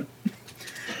pick him.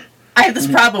 I have this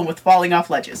problem with falling off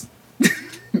ledges.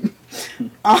 And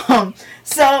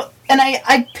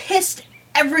I pissed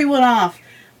everyone off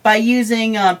by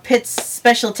using Pit's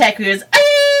special attack. He goes,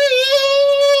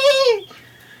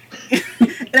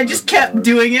 and I just kept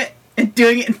doing it, and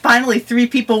finally 3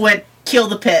 people went, kill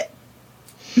the Pit.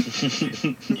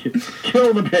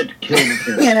 Kill the pit.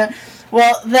 You know.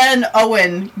 Well, then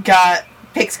Owen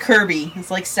picks Kirby.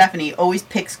 It's like Stephanie always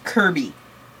picks Kirby,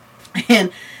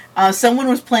 and someone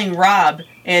was playing Rob,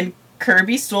 and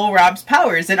Kirby stole Rob's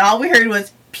powers, and all we heard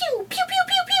was pew pew pew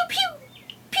pew pew pew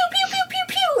pew pew pew pew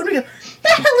pew, and we go, the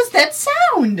hell is that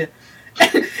sound?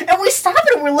 And we stop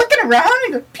it and we're looking around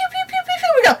and go pew pew pew pew pew.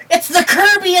 We go, it's the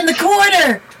Kirby in the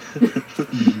corner.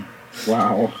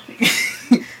 Wow.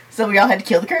 So we all had to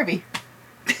kill the Kirby.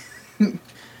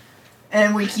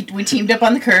 And we teamed up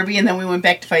on the Kirby, and then we went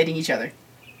back to fighting each other.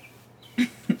 We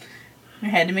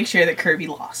had to make sure that Kirby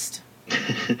lost.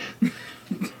 I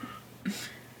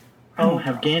don't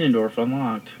have Ganondorf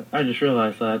unlocked. I just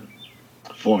realized that.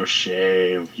 For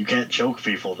shame. You can't choke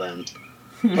people then.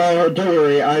 Oh, don't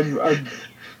worry.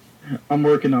 I'm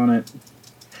working on it.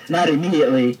 Not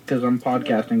immediately, because I'm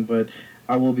podcasting, but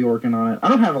I will be working on it. I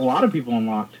don't have a lot of people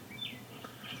unlocked.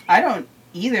 I don't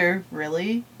either,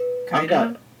 really.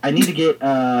 I need to get,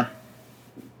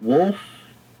 Wolf.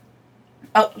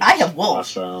 Oh, I have Wolf.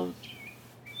 Awesome.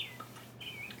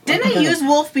 Didn't I use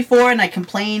Wolf before and I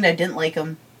complained I didn't like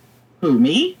him? Who,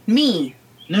 me? Me.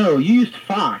 No, you used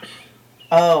Fox.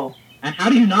 Oh. And how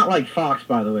do you not like Fox,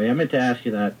 by the way? I meant to ask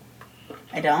you that.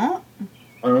 I don't?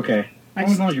 Oh, okay.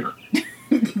 As long as you're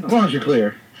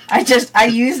clear. I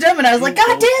used him and I was like,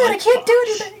 God damn it, I can't do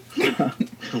anything.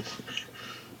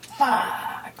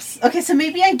 Fox. Okay, so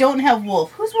maybe I don't have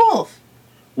Wolf. Who's Wolf?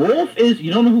 Wolf is...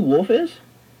 You don't know who Wolf is?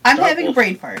 I'm Star having Wolf. a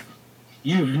brain fart.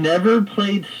 You've never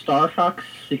played Star Fox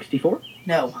 64?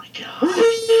 No. Oh my god.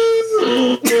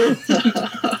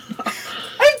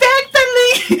 I'm back,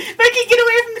 Bentley! If I could get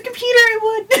away from the computer, I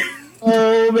would.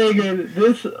 Oh, Megan,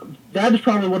 that is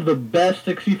probably one of the best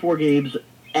 64 games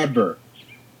ever.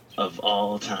 Of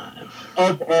all time.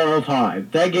 Of all time.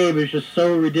 That game is just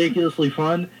so ridiculously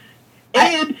fun.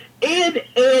 And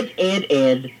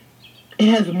it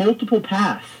has multiple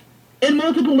paths. And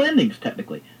multiple endings,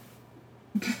 technically.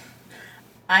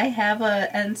 I have a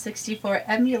N64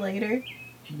 emulator.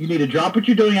 You need to drop what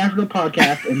you're doing after the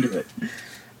podcast and do it.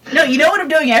 No, you know what I'm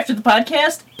doing after the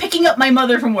podcast? Picking up my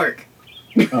mother from work.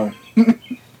 Oh.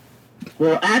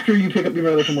 Well, after you pick up your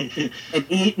mother from work and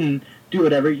eat and do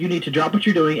whatever, you need to drop what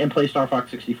you're doing and play Star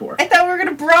Fox 64. I thought we were going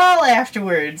to brawl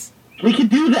afterwards. We can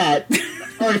do that.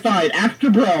 Alright, fine. After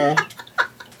Brawl,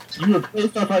 you will play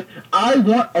Star Fox. I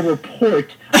want a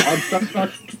report on Star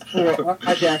Fox 64 on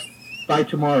my desk by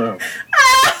tomorrow.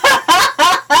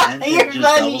 And You're just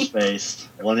funny. double-spaced.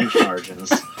 1-inch margins.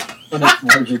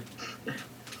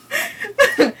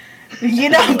 You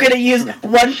know I'm going to use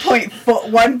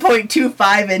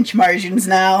 1.25 inch margins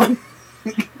now.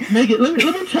 Megan, let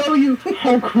me tell you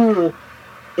how cool,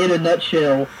 in a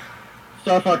nutshell,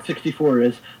 Star Fox 64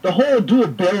 is. The whole dual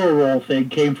barrel roll thing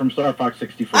came from Star Fox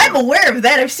 64. I'm aware of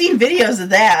that. I've seen videos of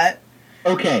that.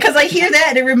 Okay. Because I hear that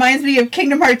and it reminds me of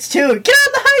Kingdom Hearts 2. Get on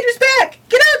the Hydra's back!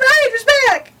 Get on the Hydra's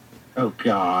back! Oh,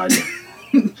 God.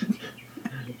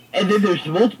 And then there's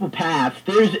multiple paths.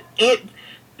 There's it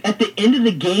at the end of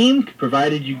the game,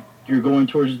 provided you're going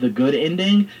towards the good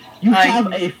ending, you have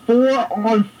a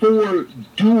 4-on-4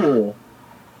 duel.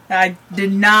 I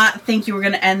did not think you were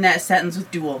going to end that sentence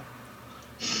with duel.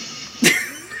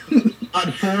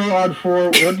 On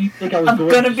 4-on-4, what do you think I was I'm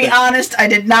going to be honest, I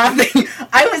did not think...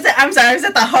 I was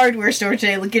at the hardware store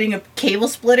today getting a cable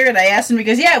splitter, and I asked him,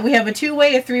 because, yeah, we have a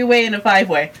 2-way, a 3-way, and a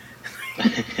 5-way.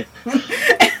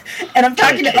 And I'm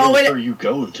talking to Owen... Where are you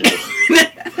going to?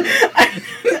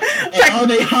 Are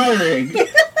they hiring?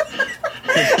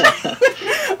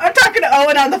 I'm talking to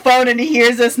Owen on the phone, and he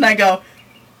hears this, and I go,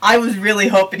 I was really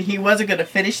hoping he wasn't going to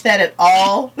finish that at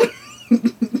all. Oh,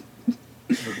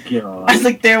 God. I was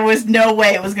like, there was no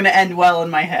way it was going to end well in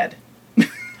my head.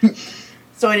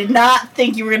 So I did not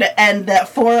think you were going to end that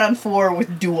 4-on-4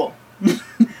 with duel.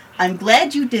 I'm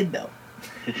glad you did, though.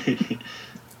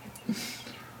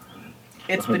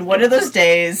 It's been one of those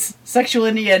days. Sexual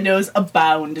innuendos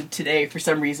abound today for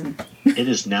some reason. It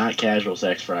is not Casual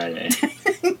Sex Friday.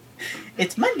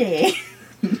 It's Monday.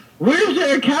 Where's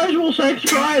their casual sex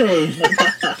Fridays? Damn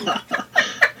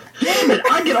it,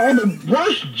 I get all the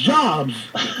worst jobs.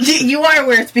 You are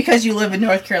where it's because you live in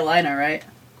North Carolina, right?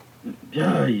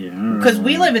 Yeah. Because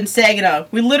we live in Saginaw.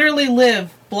 We literally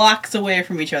live blocks away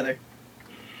from each other.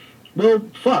 Well,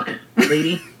 fuck,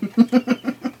 lady.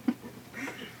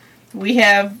 We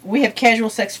have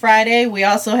Casual Sex Friday. We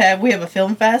have a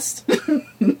film fest.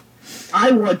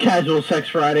 I want casual sex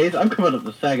Fridays. I'm coming up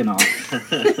to Saginaw.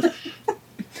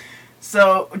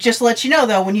 So, just to let you know,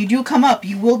 though, when you do come up,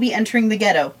 you will be entering the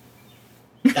ghetto.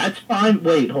 That's fine.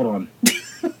 Wait, hold on.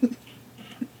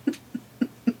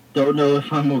 Don't know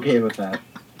if I'm okay with that.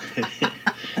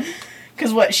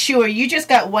 Because what, sure, you just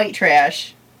got white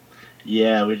trash.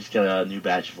 Yeah, we just got a new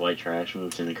batch of white trash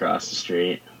moved in across the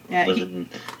street. Yeah, living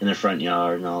in the front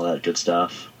yard and all that good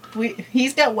stuff.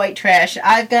 He's got white trash.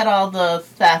 I've got all the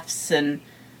thefts and,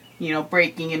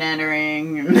 breaking and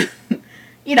entering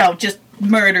and, just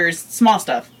murders, small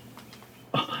stuff.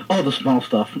 All the small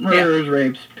stuff. Murders,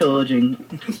 rapes,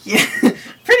 pillaging. Yeah,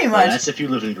 pretty much. That's if you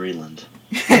live in Greenland.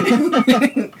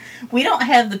 We don't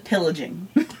have the pillaging.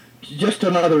 Just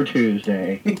another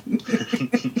Tuesday.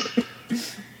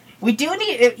 We do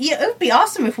need... It would be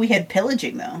awesome if we had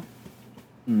pillaging, though.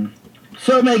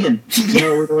 So, Megan, you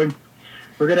know what we're doing?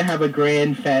 We're going to have a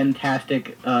grand,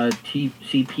 fantastic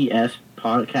TCPS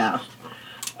podcast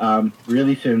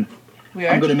really soon. We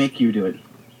are? I'm going to make you do it.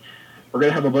 We're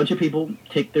going to have a bunch of people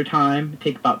take their time,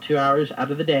 take about 2 hours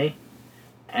out of the day,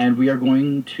 and we are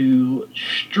going to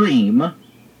stream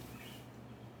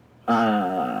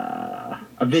a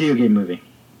video game movie.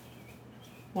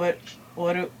 What?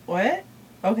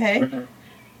 Okay.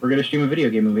 We're going to stream a video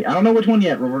game movie. I don't know which one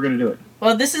yet, but we're going to do it.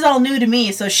 Well, this is all new to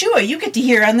me, so Shua, you get to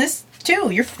hear on this, too.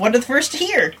 You're one of the first to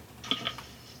hear.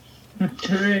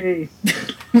 Hooray!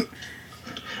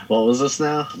 What was this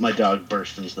now? My dog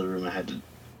burst into the room. I had to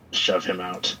shove him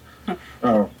out.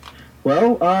 Oh.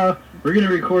 Well, we're going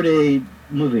to record a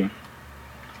movie.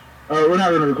 We're not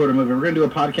going to record a movie. We're going to do a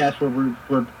podcast where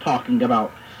we're talking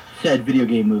about said video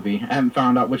game movie. I haven't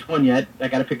found out which one yet. I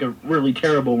got to pick a really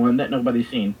terrible one that nobody's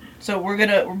seen. So we're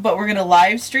gonna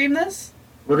live stream this?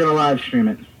 We're going to live stream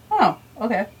it. Oh,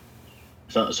 okay.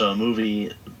 So a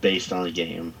movie based on a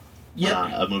game.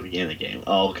 Yep. A movie in a game.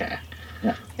 Oh, okay.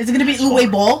 Yeah. Is it gonna be Uwe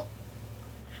Boll?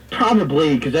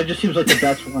 Probably, because that just seems like the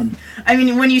best one. I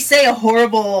mean, when you say a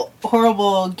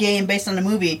horrible game based on a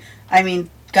movie, I mean,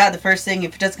 God, the first thing,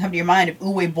 if it doesn't come to your mind, if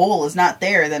Uwe Boll is not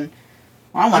there, then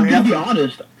I want I'm to going to be know.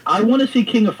 honest. I want to see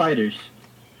King of Fighters.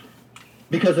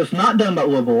 Because it's not done by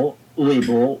Uwe Boll.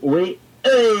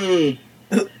 Hey!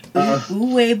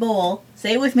 Uwe Boll.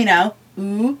 Say it with me now.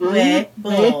 Uwe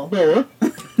Boll.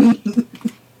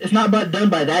 It's not done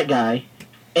by that guy.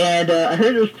 And I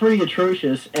heard it was pretty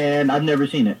atrocious, and I've never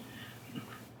seen it.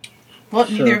 Well,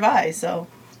 So- neither have I, so.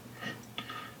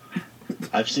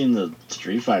 I've seen the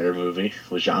Street Fighter movie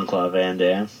with Jean-Claude Van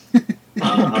Damme. Oh,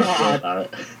 I don't know how I feel God.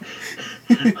 about it.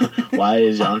 Why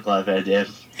is Jean-Claude Van Damme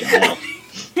Guile?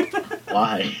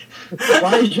 Why?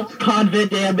 Why is Jean-Claude Van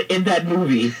Damme in that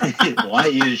movie? Why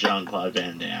is Jean-Claude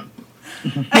Van Damme?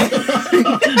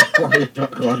 Why is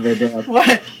Jean-Claude Van Damme?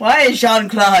 Why is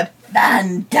Jean-Claude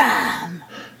Van Damme?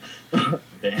 Van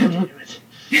Damme it.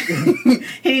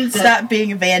 He didn't stop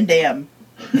being a Van Damme.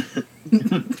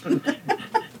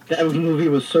 That movie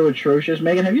was so atrocious.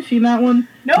 Megan, have you seen that one?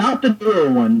 Nope. Not the newer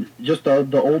one, just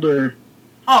the older...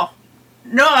 Oh.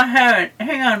 No, I haven't.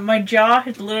 Hang on, my jaw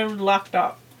is literally locked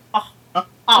up. Oh. Oh,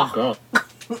 Oh. God.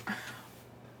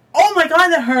 Oh my God,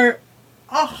 that hurt.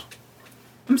 Oh.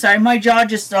 I'm sorry, my jaw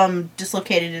just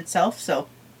dislocated itself, so.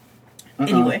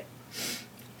 Anyway.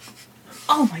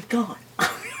 Oh my God.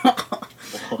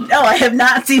 No, I have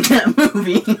not seen that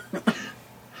movie.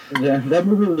 That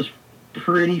movie was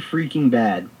pretty freaking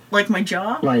bad. Like my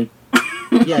jaw? Like,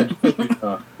 yeah, just like your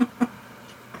jaw.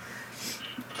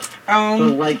 So,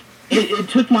 like, it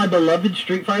took my beloved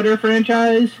Street Fighter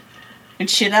franchise And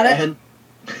shit on it? and...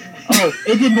 Oh,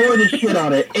 it did more than shit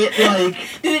on it. It, like...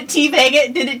 Did it teabag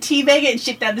it? Did it teabag it and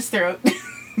shit down his throat?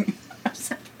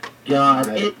 God,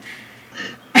 Right.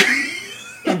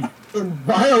 it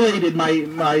violated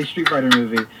my Street Fighter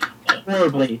movie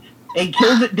horribly. And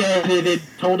killed it dead and it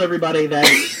told everybody that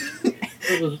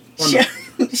it was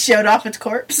wonderful. Showed off its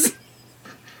corpse?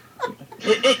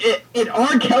 It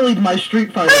R. Kelly'd my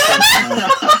Street Fighter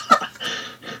franchise.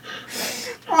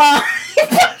 Aw.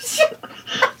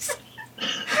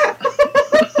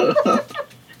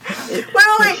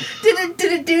 Wait.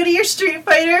 Did it do to your Street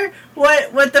Fighter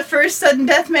what the first sudden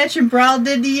deathmatch in Brawl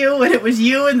did to you when it was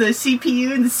you and the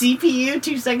CPU and the CPU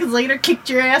 2 seconds later kicked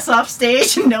your ass off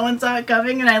stage and no one saw it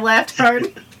coming and I laughed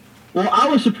hard? Well, I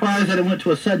was surprised that it went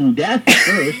to a sudden death at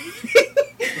first.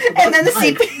 And then the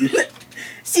Nice.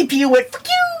 CPU went, fuck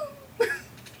you!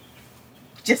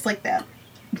 Just like that.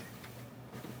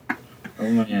 Oh,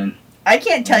 man. I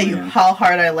can't tell you Yeah. how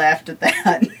hard I laughed at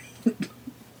that.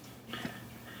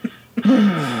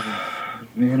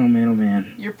 Man, oh, man, oh,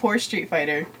 man. Your poor Street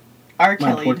Fighter. R.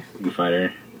 My poor Kelly. Street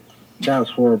Fighter. That was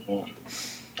horrible.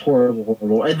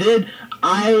 Horrible. And then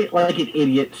I, like an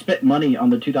idiot, spent money on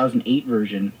the 2008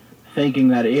 version, thinking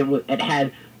that it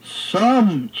had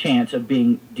some chance of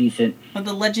being decent. With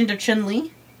the Legend of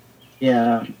Chun-Li?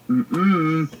 Yeah.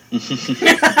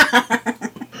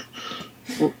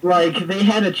 Like, they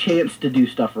had a chance to do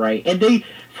stuff right. And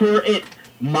for it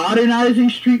modernizing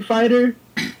Street Fighter,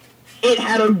 it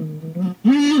had a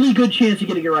really good chance of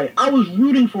getting it right. I was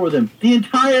rooting for them the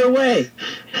entire way.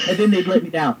 And then they'd let me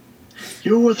down.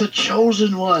 You were the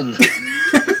chosen one.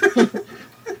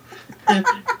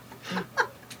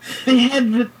 They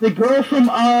had the girl from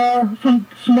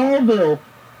Smallville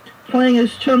playing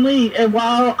as Chun-Li, and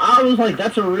while I was like,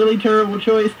 that's a really terrible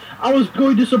choice, I was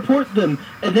going to support them,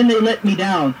 and then they let me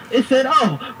down. They said,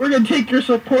 oh, we're going to take your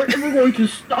support and we're going to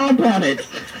stomp on it.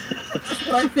 That's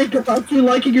what I think about you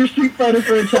liking your Street Fighter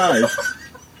franchise.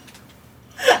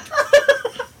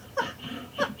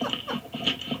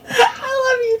 I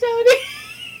love you, Tony.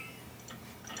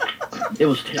 It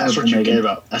was terrible. That's what you Megan. get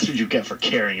about. That's what you get for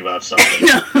caring about something.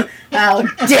 How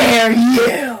dare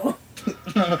you!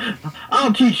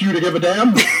 I'll teach you to give a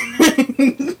damn.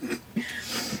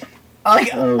 all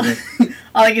Oh,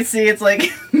 I can see, it's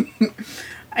like...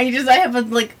 I have a,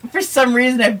 like, for some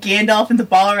reason I have Gandalf in the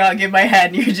Balrog in my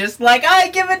head, and you're just like, I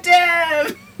give a damn!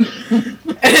 And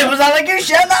it was all like, you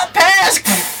shall not pass!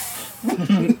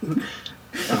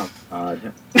 oh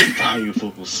God. Ah, you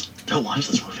fools. Don't watch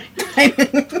this movie.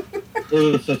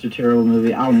 It was such a terrible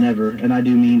movie. I'll never, and I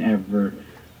do mean ever,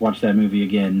 watch that movie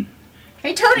again.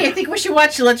 Hey, Tony, I think we should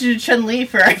watch Legend of Chun-Li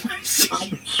for our... You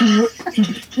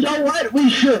know what?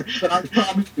 We should, but I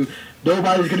promise you,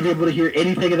 nobody's going to be able to hear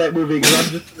anything of that movie because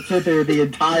I'm just going to sit there the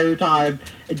entire time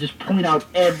and just point out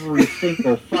every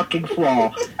single fucking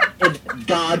flaw in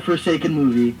godforsaken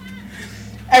movie.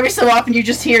 Every so often you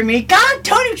just hear me, God,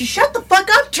 Tony, would you shut the fuck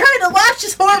up trying to watch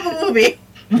this horrible movie?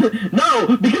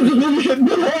 No, because this movie shouldn't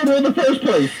be horrible in the first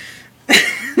place.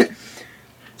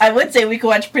 I would say we could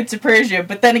watch Prince of Persia,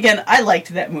 but then again, I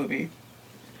liked that movie.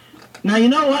 Now, you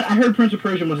know what? I heard Prince of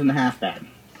Persia wasn't half bad.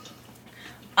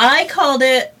 I called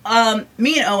it,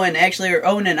 me and Owen, actually, or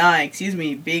Owen and I, excuse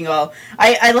me, being all...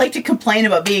 I like to complain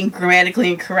about being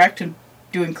grammatically incorrect and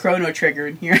doing Chrono Trigger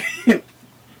in here.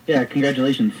 Yeah,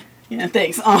 congratulations. Yeah,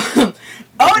 thanks. Owen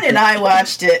and I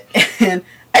watched it, and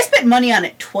I spent money on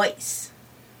it twice.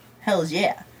 Hells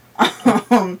yeah.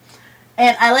 And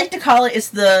I like to call it,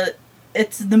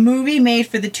 it's the movie made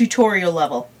for the tutorial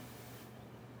level.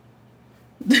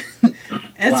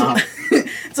 That's Wow.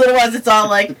 that's what it was. It's all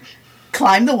like,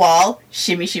 climb the wall,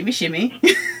 shimmy, shimmy, shimmy.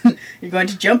 You're going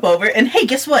to jump over, and hey,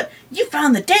 guess what? You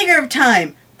found the dagger of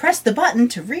time! Press the button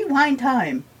to rewind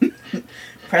time.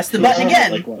 Press the button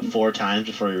again. Like, what, 4 times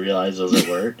before you realize it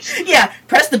works? Yeah,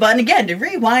 press the button again to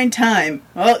rewind time.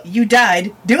 Oh, you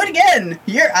died. Do it again.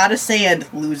 You're out of sand,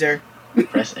 loser.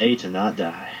 Press A to not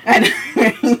die. And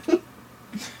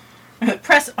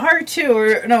press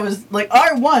R2, or no, it was like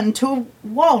R1 to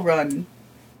wall run.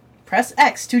 Press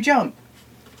X to jump.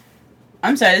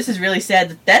 I'm sorry, this is really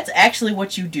sad. That's actually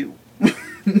what you do.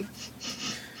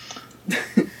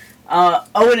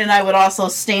 Owen and I would also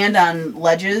stand on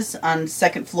ledges on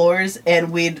second floors,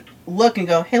 and we'd look and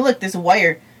go, hey, look, there's a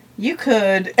wire. You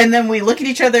could... And then we look at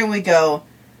each other and we go,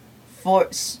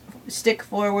 stick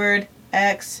forward,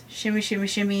 X, shimmy, shimmy,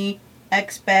 shimmy,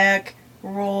 X back,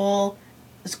 roll,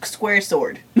 square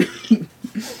sword.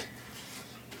 That's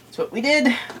what we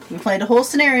did. We played a whole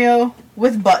scenario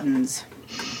with buttons.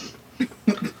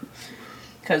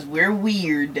 Because we're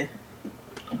weird.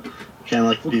 Kind of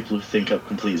like the people who think up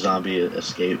complete zombie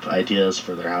escape ideas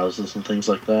for their houses and things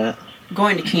like that.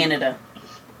 Going to Canada.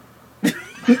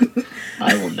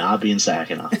 I will not be in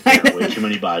Saginaw. There are way too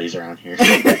many bodies around here.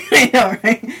 I know,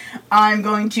 right? I'm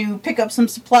going to pick up some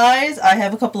supplies. I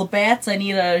have a couple of bats. I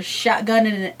need a shotgun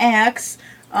and an axe.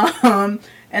 And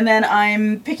then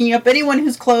I'm picking up anyone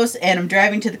who's close, and I'm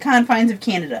driving to the confines of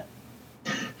Canada.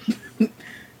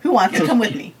 Who wants to come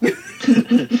with me?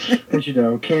 But you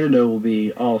know, Canada will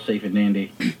be all safe and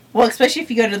dandy. Well, especially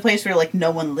if you go to the place where, like, no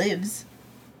one lives.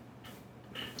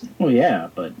 Well, yeah,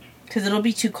 but... Because it'll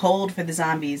be too cold for the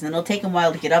zombies, and it'll take them a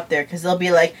while to get up there, because they'll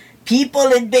be like,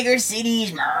 people in bigger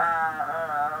cities. You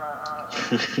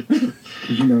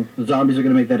know, the zombies are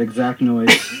going to make that exact noise.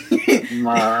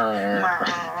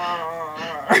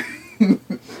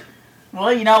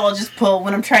 Well, you know, I'll just pull,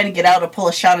 when I'm trying to get out, I'll pull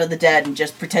a Shaun of the Dead and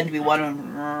just pretend to be one of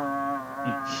them.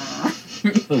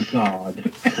 Oh,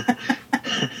 God.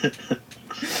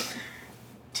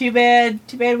 Too bad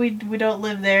we don't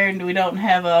live there, and we don't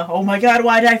have a, oh my God,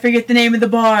 why did I forget the name of the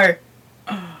bar?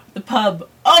 The pub.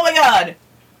 Oh my God!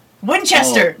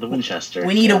 Winchester! Oh, the Winchester.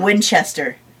 We need a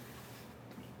Winchester.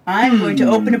 I'm going to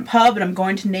open a pub, and I'm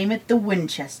going to name it the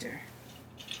Winchester.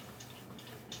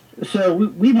 So,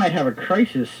 we might have a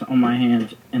crisis on my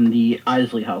hands in the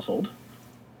Isley household.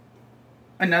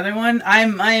 Another one?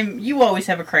 You always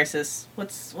have a crisis.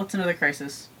 What's another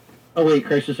crisis? Oh, wait,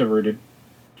 crisis averted.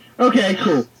 Okay,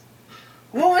 cool.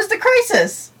 What was the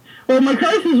crisis? Well, my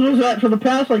crisis was that for the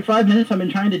past, 5 minutes I've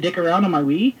been trying to dick around on my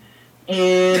Wii,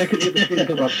 and I couldn't get the screen to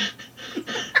come up.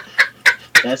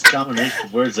 Best combination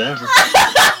of words ever.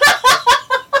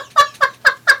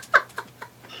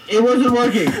 It wasn't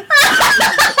working.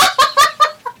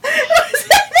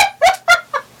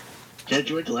 Can't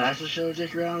you wait till after the show to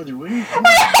dick around with your Wii? And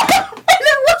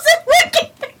it wasn't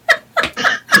working!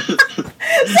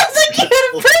 Sounds like you had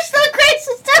a personal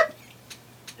crisis, too!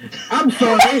 I'm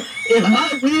sorry. If my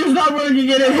Wii is not working,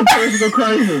 it is a personal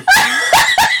crisis.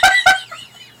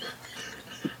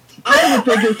 I would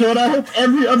think so, and I hope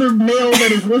every other male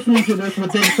that is listening to this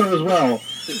would think so as well.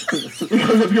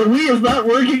 Because if your Wii is not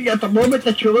working at the moment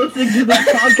that you're listening to this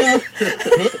podcast,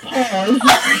 hit pause.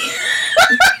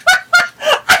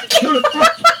 Go to the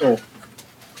hospital.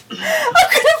 I'm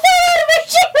gonna fall out of my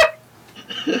chair!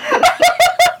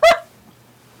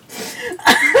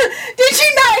 Did you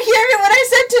not hear me when I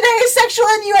said today is Sexual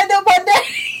Innuendo Monday?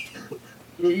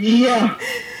 Yeah.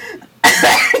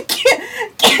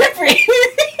 Can't breathe.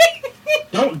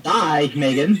 Don't die,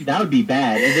 Megan. That would be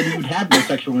bad. And then you would have no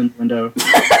sexual innuendo.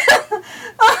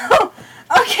 Oh,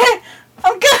 okay.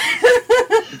 I'm good.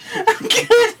 I'm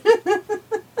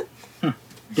good.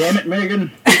 Damn it,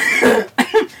 Megan.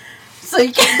 So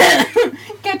you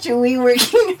got your Wii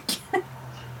working again.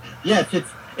 Yes,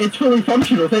 it's fully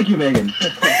functional. Thank you, Megan.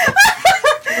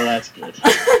 Well, that's good.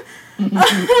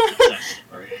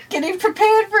 Getting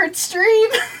prepared for its stream.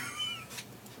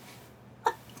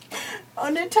 Oh,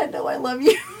 Nintendo, I love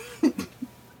you.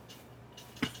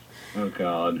 Oh,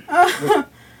 God.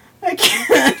 I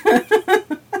can't.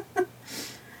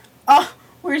 Oh,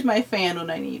 where's my fan when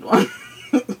I need one?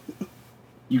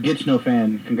 You get no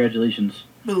fan. Congratulations.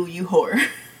 Boo, you whore.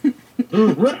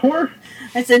 Ooh, what whore?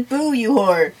 I said, boo, you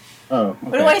whore. Oh, okay.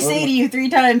 What do I say to you 3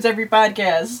 times every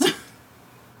podcast?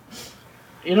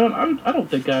 You know, I don't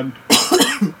think I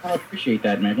appreciate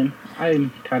that, Megan.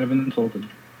 I'm kind of insulted.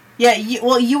 Yeah,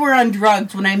 you were on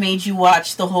drugs when I made you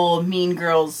watch the whole Mean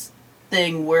Girls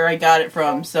thing where I got it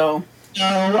from, so...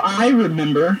 Oh, I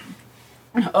remember.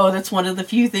 Oh, that's one of the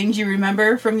few things you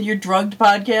remember from your drugged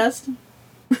podcast?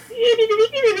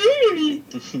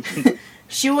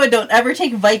 Shua, don't ever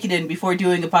take Vicodin before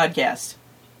doing a podcast.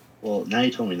 Well, now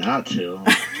you told me not to.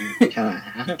 You kind of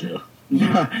have to.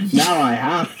 Now I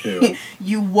have to.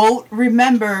 You won't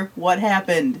remember what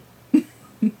happened.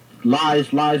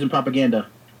 Lies, and propaganda.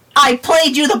 I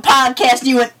played you the podcast and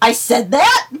you went, I said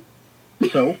that?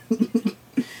 So?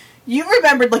 You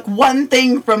remembered like one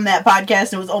thing from that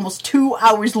podcast and it was almost 2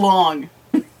 hours long.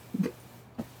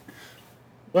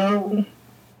 Well...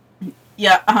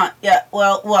 Yeah, yeah,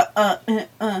 well, what,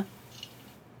 Why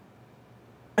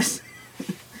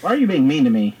are you being mean to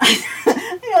me?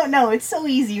 I don't know, it's so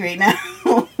easy right now.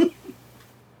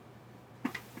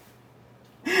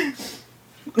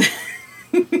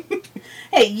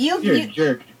 Hey, You're a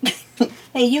jerk.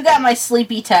 Hey, you got my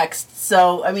sleepy text,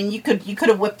 so I mean, you could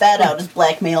have whipped that out as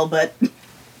blackmail, but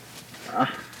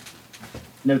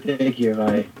No thank you,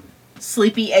 I...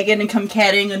 sleepy, egging, and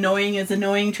kumcatting, annoying is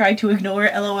annoying, try to ignore,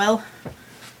 LOL.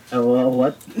 Oh, well,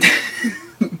 what?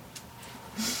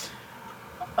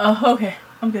 Oh, okay,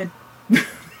 I'm good.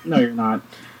 No, you're not.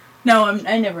 No,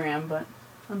 I never am, but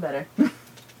I'm better.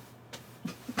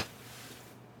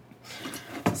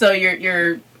 So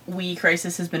your Wii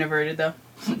crisis has been averted, though.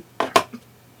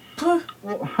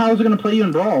 Well, how was I going to play you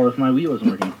in Brawl if my Wii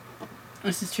wasn't working?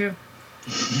 This is true.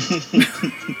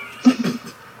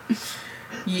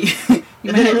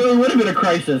 And then it really would have been a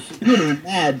crisis. You would have been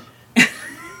mad.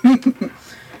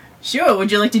 Sure,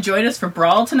 would you like to join us for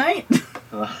Brawl tonight?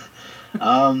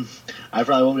 I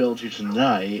probably won't be able to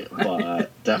tonight, but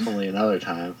definitely another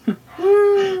time.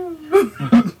 No,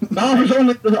 there's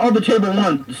only all the table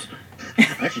ones. I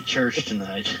have to church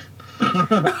tonight. You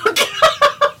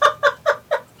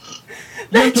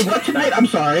have to what tonight? I'm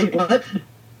sorry, what?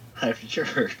 I have to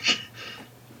church.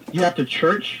 You have to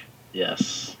church?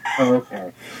 Yes. Oh,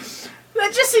 okay.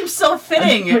 That just seems so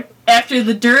fitting after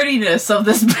the dirtiness of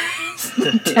this past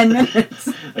 10 minutes.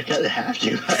 I kind of have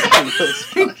to. After this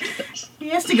podcast. He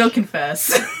has to go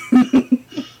confess.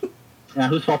 Yeah,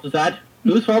 whose fault is that?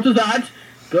 Whose fault is that?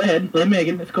 Go ahead, blame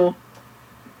Megan, it's cool.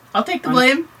 I'll take the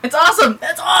blame. It's awesome.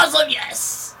 That's awesome,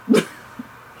 yes!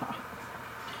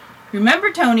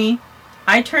 Remember, Tony,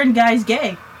 I turned guys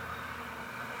gay.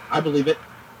 I believe it.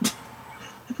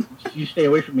 You stay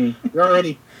away from me. You're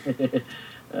already...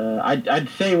 I'd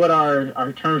say what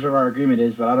our terms of our agreement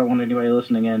is, but I don't want anybody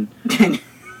listening in.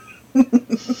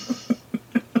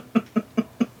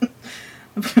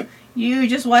 You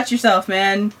just watch yourself,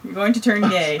 man. You're going to turn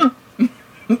gay.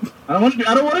 I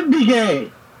don't want to be gay.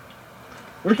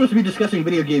 We're supposed to be discussing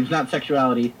video games, not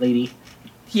sexuality, lady.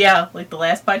 Yeah, like the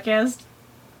last podcast.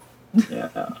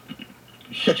 Yeah.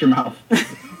 Shut your mouth.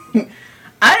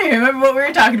 I don't even remember what we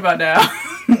were talking about now.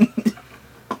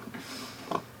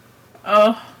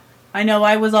 Oh, I know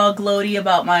I was all gloaty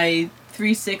about my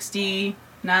 360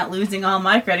 not losing all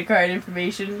my credit card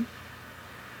information.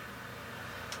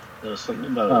 There was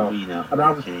something about Oh, a Wii not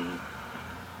about- working.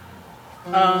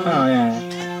 Oh,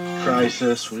 yeah.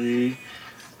 Crisis Wii.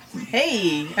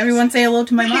 Hey, everyone say hello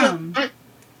to my mom.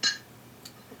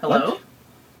 Hello? What?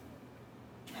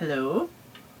 Hello?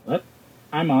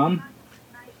 Hi, Mom.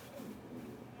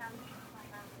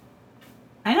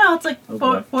 I know, it's like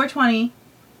Oh, 4:20.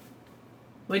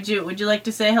 Would you like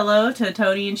to say hello to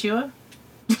Tony and Shua?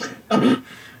 Would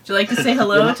you like to say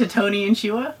hello to Tony and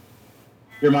Shua?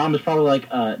 Your mom is probably like,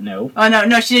 no. Oh,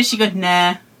 no, she did. She goes,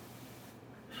 nah.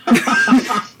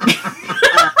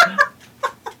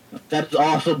 That's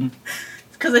awesome.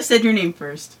 It's because I said your name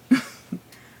first.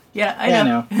 Yeah, I Yeah,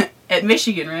 know. At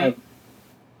Michigan, right?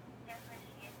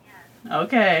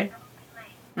 Okay.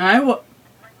 Yeah,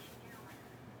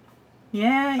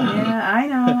 I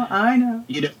know.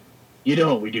 You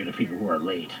know what we do to people who are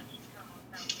late.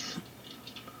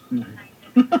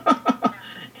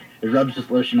 It rubs this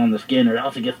lotion on the skin or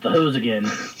else it gets the hose again.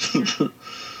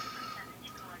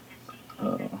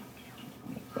 Oh.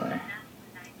 Boy.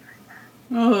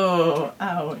 Oh,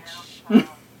 ouch.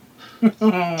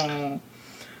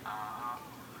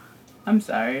 I'm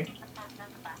sorry.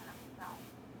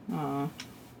 Aw.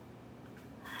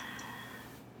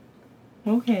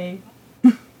 Okay.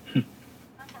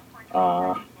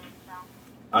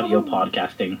 Audio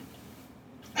podcasting.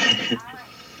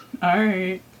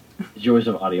 Alright. The joys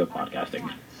of audio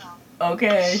podcasting.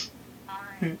 Okay.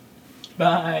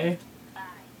 Bye.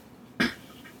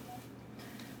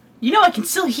 You know I can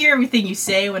still hear everything you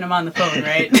say when I'm on the phone,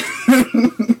 right?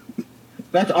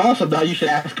 That's awesome. Now you should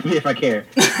ask me if I care.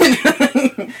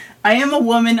 I am a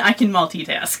woman, I can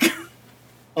multitask.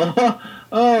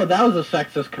 Oh, that was a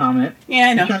sexist comment. Yeah,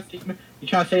 I know. You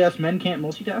trying to say us men can't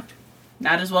multitask?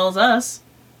 Not as well as us.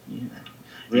 Yeah. You know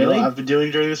Really? what I've been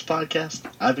doing during this podcast?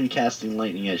 I've been casting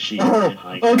lightning at sheep.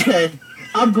 Oh, okay.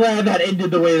 I'm glad that ended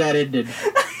the way that ended.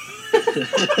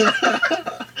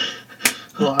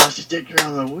 Well, I stick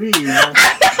around the Wii, you know?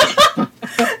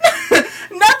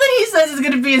 Nothing he says is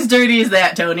going to be as dirty as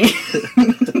that, Tony.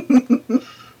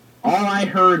 All I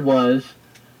heard was,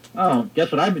 oh,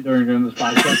 guess what I've been doing during this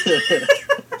podcast?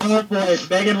 Oh boy,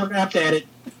 Megan, we're gonna have to edit.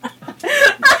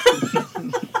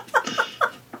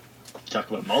 Talk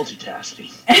about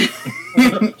multitasking.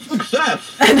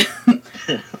 Success!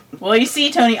 Well, you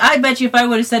see, Tony, I bet you if I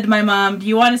would have said to my mom, do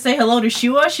you want to say hello to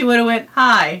Shua? She would have went,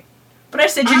 hi. But I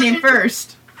said your name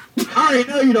first. I already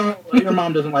know you don't. Your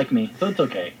mom doesn't like me, so it's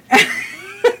okay.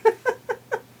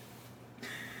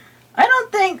 I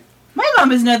don't think... My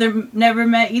mom has never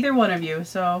met either one of you,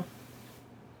 so...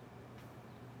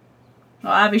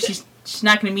 Well, obviously, she's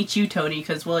not going to meet you, Tony,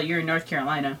 because, well, you're in North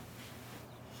Carolina.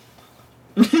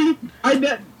 I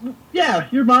bet. Yeah,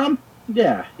 your mom.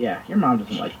 Yeah, your mom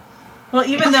doesn't like me. Well,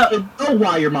 even though... I don't know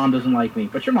why your mom doesn't like me,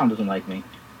 but your mom doesn't like me.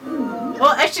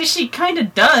 Well, actually, she kind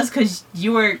of does, because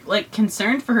you were, like,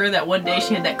 concerned for her that one day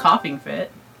she had that coughing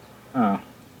fit. Oh.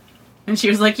 And she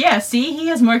was like, yeah, see, he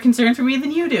has more concern for me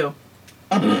than you do.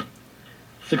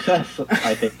 Success,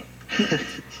 I think.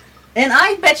 And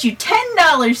I bet you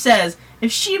 $10 says,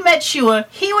 if she met Shua,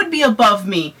 he would be above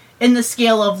me in the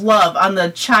scale of love on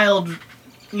the child,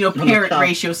 parent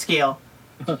ratio scale.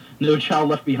 No child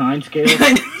left behind scale.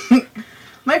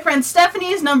 My friend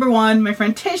Stephanie is number 1, my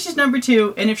friend Tish is number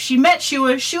 2, and if she met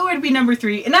Shua, Shua would be number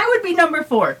 3, and I would be number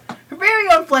 4. Her very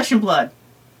own flesh and blood.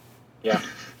 Yeah.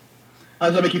 How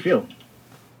does that make you feel?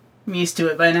 I'm used to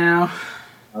it by now.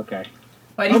 Okay.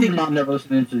 Why I do you hope think your mom never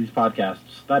listens to these podcasts.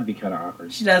 That'd be kind of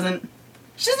awkward. she doesn't?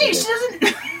 She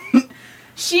doesn't.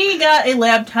 She got a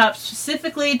laptop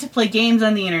specifically to play games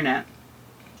on the internet.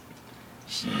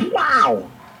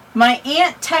 Wow! My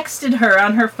aunt texted her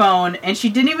on her phone, and she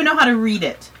didn't even know how to read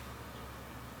it.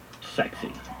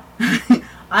 Sexy.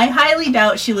 I highly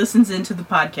doubt she listens into the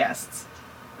podcasts.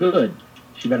 Good.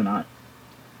 She better not.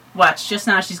 Watch, just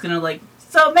now she's gonna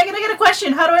so Megan, I got a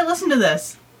question. How do I listen to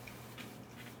this?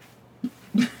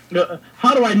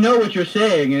 How do I know what you're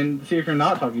saying and see if you're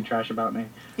not talking trash about me?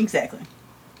 Exactly.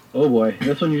 Oh boy,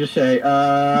 that's when you just say,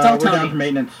 all we're Tony. down for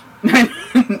maintenance.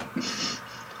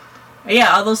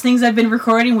 Yeah, all those things I've been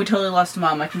recording, we totally lost them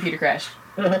all. My computer crashed.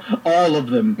 All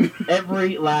of them.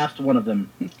 Every last one of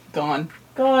them. Gone.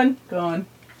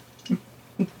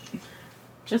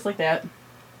 Just like that.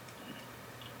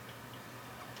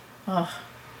 Oh.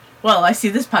 Well, I see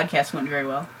this podcast went very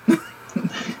well.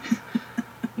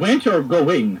 Went or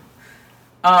going?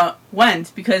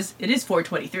 Went, because it is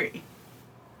 4:23.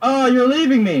 Oh, you're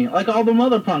leaving me, like all the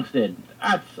mother punks did.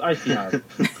 I see how.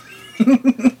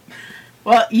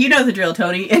 Well, you know the drill,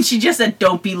 Tony, and she just said,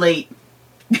 don't be late.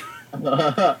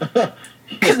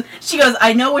 Because she goes,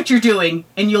 I know what you're doing,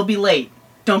 and you'll be late.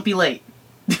 Don't be late.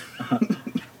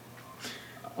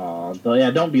 Oh,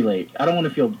 yeah, don't be late. I don't want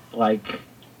to feel like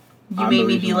You made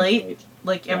me be late,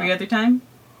 like every other time?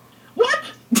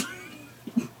 What?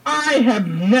 I have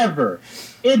never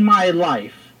in my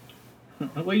life.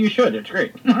 Well, you should. It's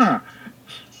great. God.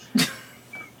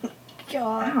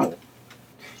 Ow.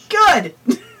 Good!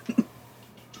 Did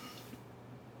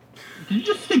you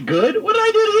just say good? What did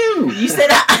I do to you? You said,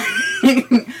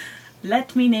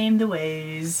 let me name the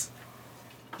ways.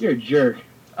 You're a jerk.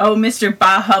 Oh, Mr.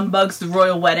 Bah Humbug's The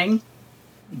Royal Wedding.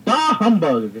 Bah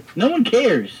humbug. No one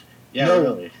cares. Yeah, No.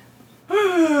 really.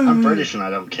 I'm British and I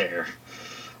don't care.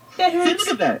 That See, hurts.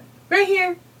 look at that. Right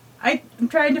here. I'm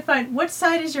trying to find, what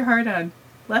side is your heart on?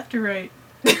 Left or right?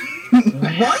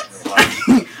 What?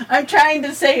 I'm trying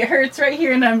to say it hurts right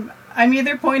here, and I'm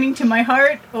either pointing to my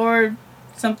heart or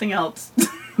something else.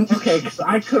 Okay, because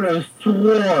I could have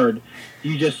sworn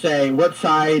you just say, what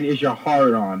side is your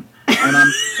heart on? And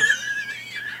I'm...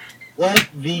 What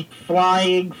the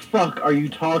flying fuck are you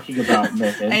talking about,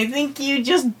 Megan? I think you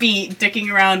just beat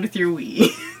dicking around with your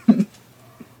Wii.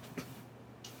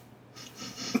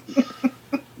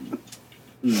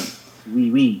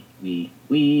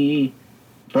 Wee.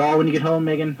 Brawl when you get home,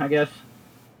 Megan, I guess.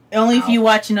 Only if you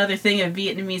watch another thing of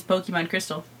Vietnamese Pokemon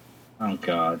Crystal. Oh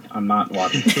god, I'm not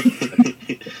watching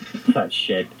that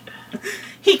shit.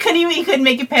 He couldn't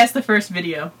make it past the first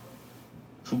video.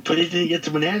 But he didn't get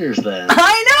to bananas then.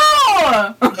 I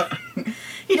know!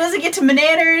 He doesn't get to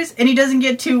Mananners, and he doesn't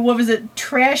get to, what was it,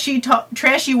 Trashy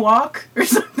Walk, or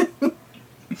something.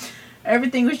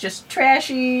 Everything was just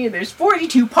trashy. There's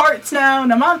 42 parts now,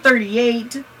 and I'm on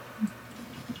 38.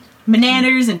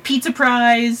 Mananners and Pizza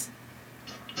Prize.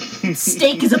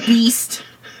 Steak is a beast.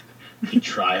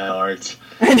 Tryhards.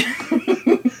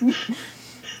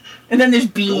 And then there's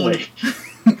Go Bean. away.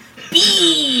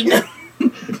 Bean!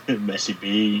 Messy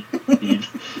Bean.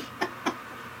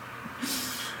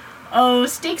 Oh,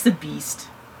 Steak's a beast.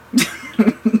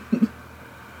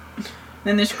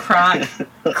 Then there's Croc.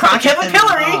 Croc have a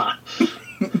pillory!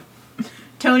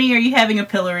 Tony, are you having a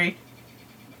pillory?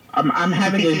 Am I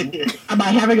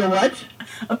having a what?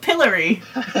 A pillory.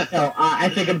 No, I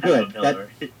think I'm good.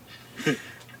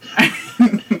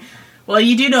 Well,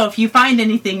 you do know if you find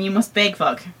anything, you must beg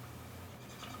fuck.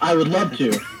 I would love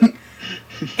to.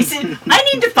 I said, I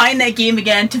need to find that game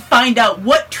again to find out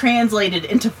what translated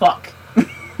into fuck.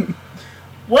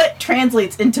 What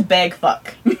translates into bag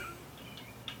fuck.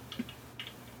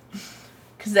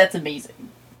 Because that's amazing.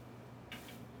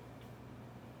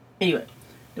 Anyway.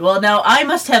 Well, now I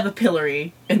must have a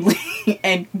pillory and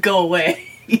and go away.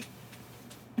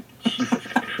 Jesus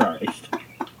Christ.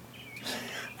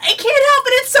 I can't help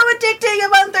it, it's so addicting,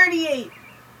 I'm on 38.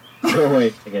 Go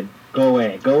away again. Go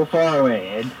away. Go far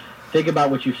away and think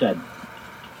about what you said.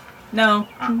 No,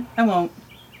 I won't.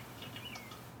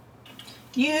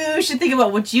 You should think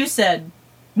about what you said.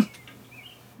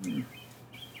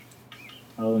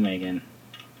 Oh, Megan.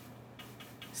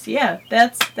 So yeah,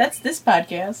 that's this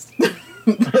podcast.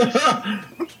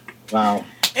 Wow.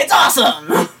 It's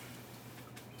awesome!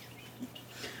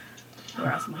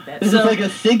 We're awesome like that. This is like a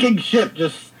sinking ship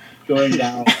just going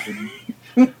down.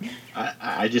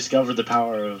 I discovered the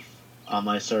power of on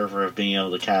my server of being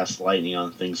able to cast lightning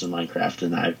on things in Minecraft,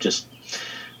 and I just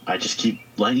keep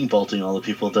lightning bolting all the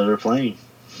people that are playing,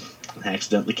 and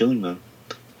accidentally killing them.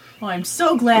 Well, I'm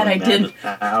so glad I did.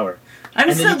 Power. I'm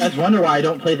And then you guys wonder why I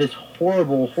don't play this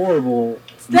horrible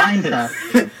not-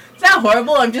 Minecraft. It's not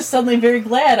horrible. I'm just suddenly very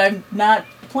glad I'm not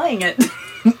playing it.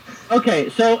 Okay,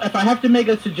 so if I have to make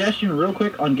a suggestion real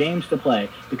quick on games to play,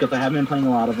 because I haven't been playing a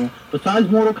lot of them, besides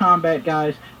Mortal Kombat,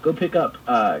 guys, go pick up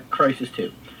Crysis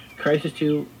 2. Crysis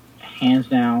 2, hands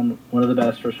down, one of the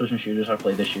best first-person shooters I've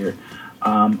played this year.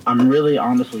 I'm really,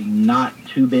 honestly, not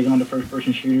too big on the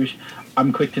first-person shooters.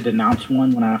 I'm quick to denounce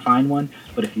one when I find one,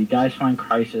 but if you guys find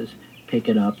Crysis, pick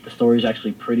it up. The story's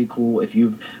actually pretty cool. If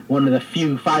you've one of the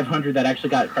few 500 that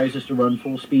actually got Crysis to run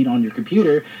full speed on your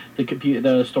computer,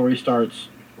 the story starts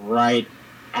right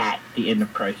at the end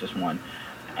of Crysis 1.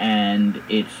 And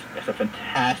it's a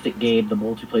fantastic game. The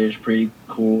multiplayer is pretty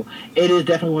cool. It is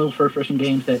definitely one of those first-person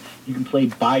games that you can play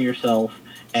by yourself,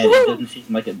 and it doesn't seem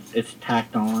like it's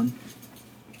tacked on.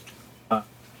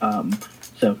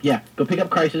 So, yeah, go pick up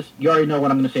Crysis. You already know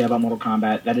what I'm going to say about Mortal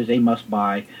Kombat. That is a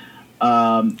must-buy.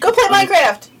 Go play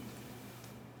Minecraft!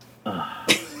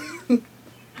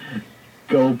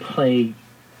 go play.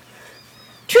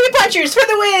 Tree Punchers for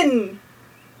the win!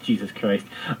 Jesus Christ.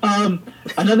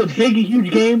 Another big,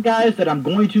 huge game, guys, that I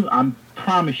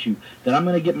promise you, that I'm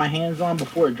going to get my hands on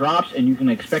before it drops, and you can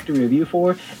expect a review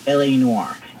for, L.A.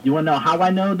 Noire. You want to know how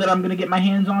I know that I'm going to get my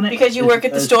hands on it? Because you work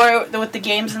at the store with the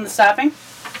games and the stopping?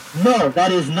 No,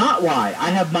 that is not why.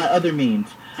 I have my other means.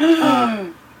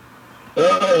 I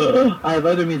have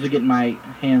other means of getting my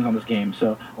hands on this game,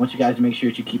 so I want you guys to make sure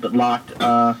that you keep it locked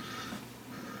on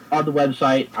the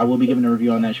website. I will be giving a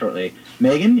review on that shortly.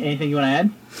 Megan, anything you want to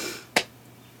add?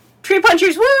 Tree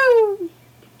Punchers, woo! Oh,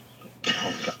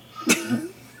 God.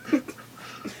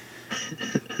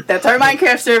 That's our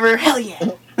Minecraft server. Hell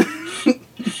yeah.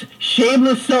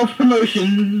 Shameless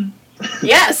self-promotion.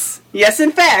 Yes. Yes,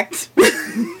 in fact.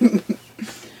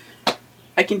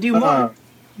 I can do more.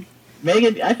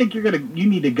 Megan, I think you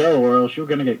need to go, or else you're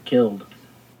gonna get killed.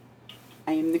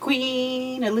 I am the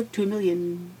queen. I live to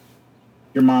 1,000,000.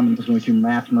 Your mom is going to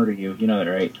mass murder you. You know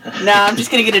that, right? Nah, I'm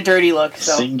just gonna get a dirty look.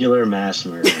 So. Singular mass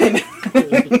murder.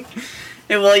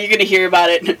 Well, you're gonna hear about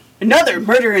it. Another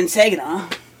murder in Saginaw.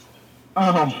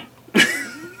 Oh.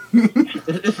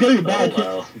 It's gonna be bad.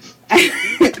 Oh,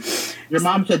 Your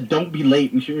mom said, "Don't be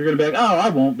late," and you're gonna be like, "Oh, I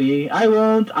won't be. I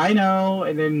won't. I know."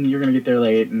 And then you're gonna get there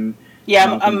late, and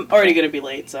yeah, I'm already gonna be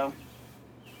late. So.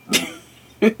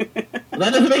 That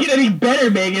doesn't make it any better,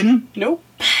 Megan. Nope.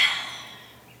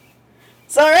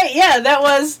 It's alright, yeah, that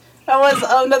was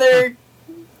another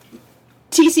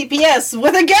TCPS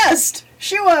with a guest!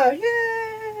 Shua!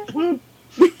 Yay!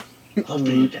 Love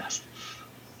being a guest.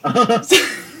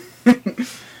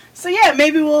 So yeah,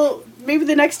 maybe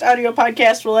the next audio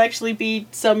podcast will actually be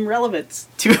some relevance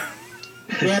to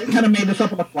Yeah, I kind of made this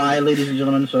up on the fly, ladies and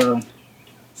gentlemen, so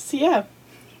yeah.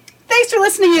 Thanks for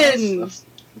listening in!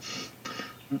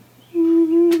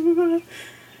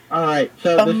 Alright,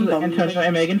 so this is Antonio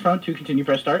and Megan from To Continue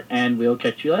Press Start, and we'll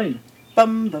catch you later.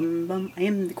 Bum bum bum, I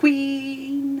am the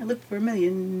queen, I live for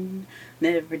 1,000,000,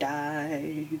 never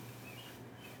die.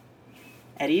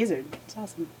 Eddie Izzard, it's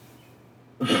awesome.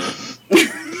 Go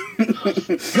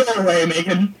away,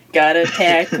 Megan. Got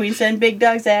attacked, queen send big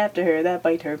dogs after her, that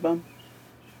bite her bum.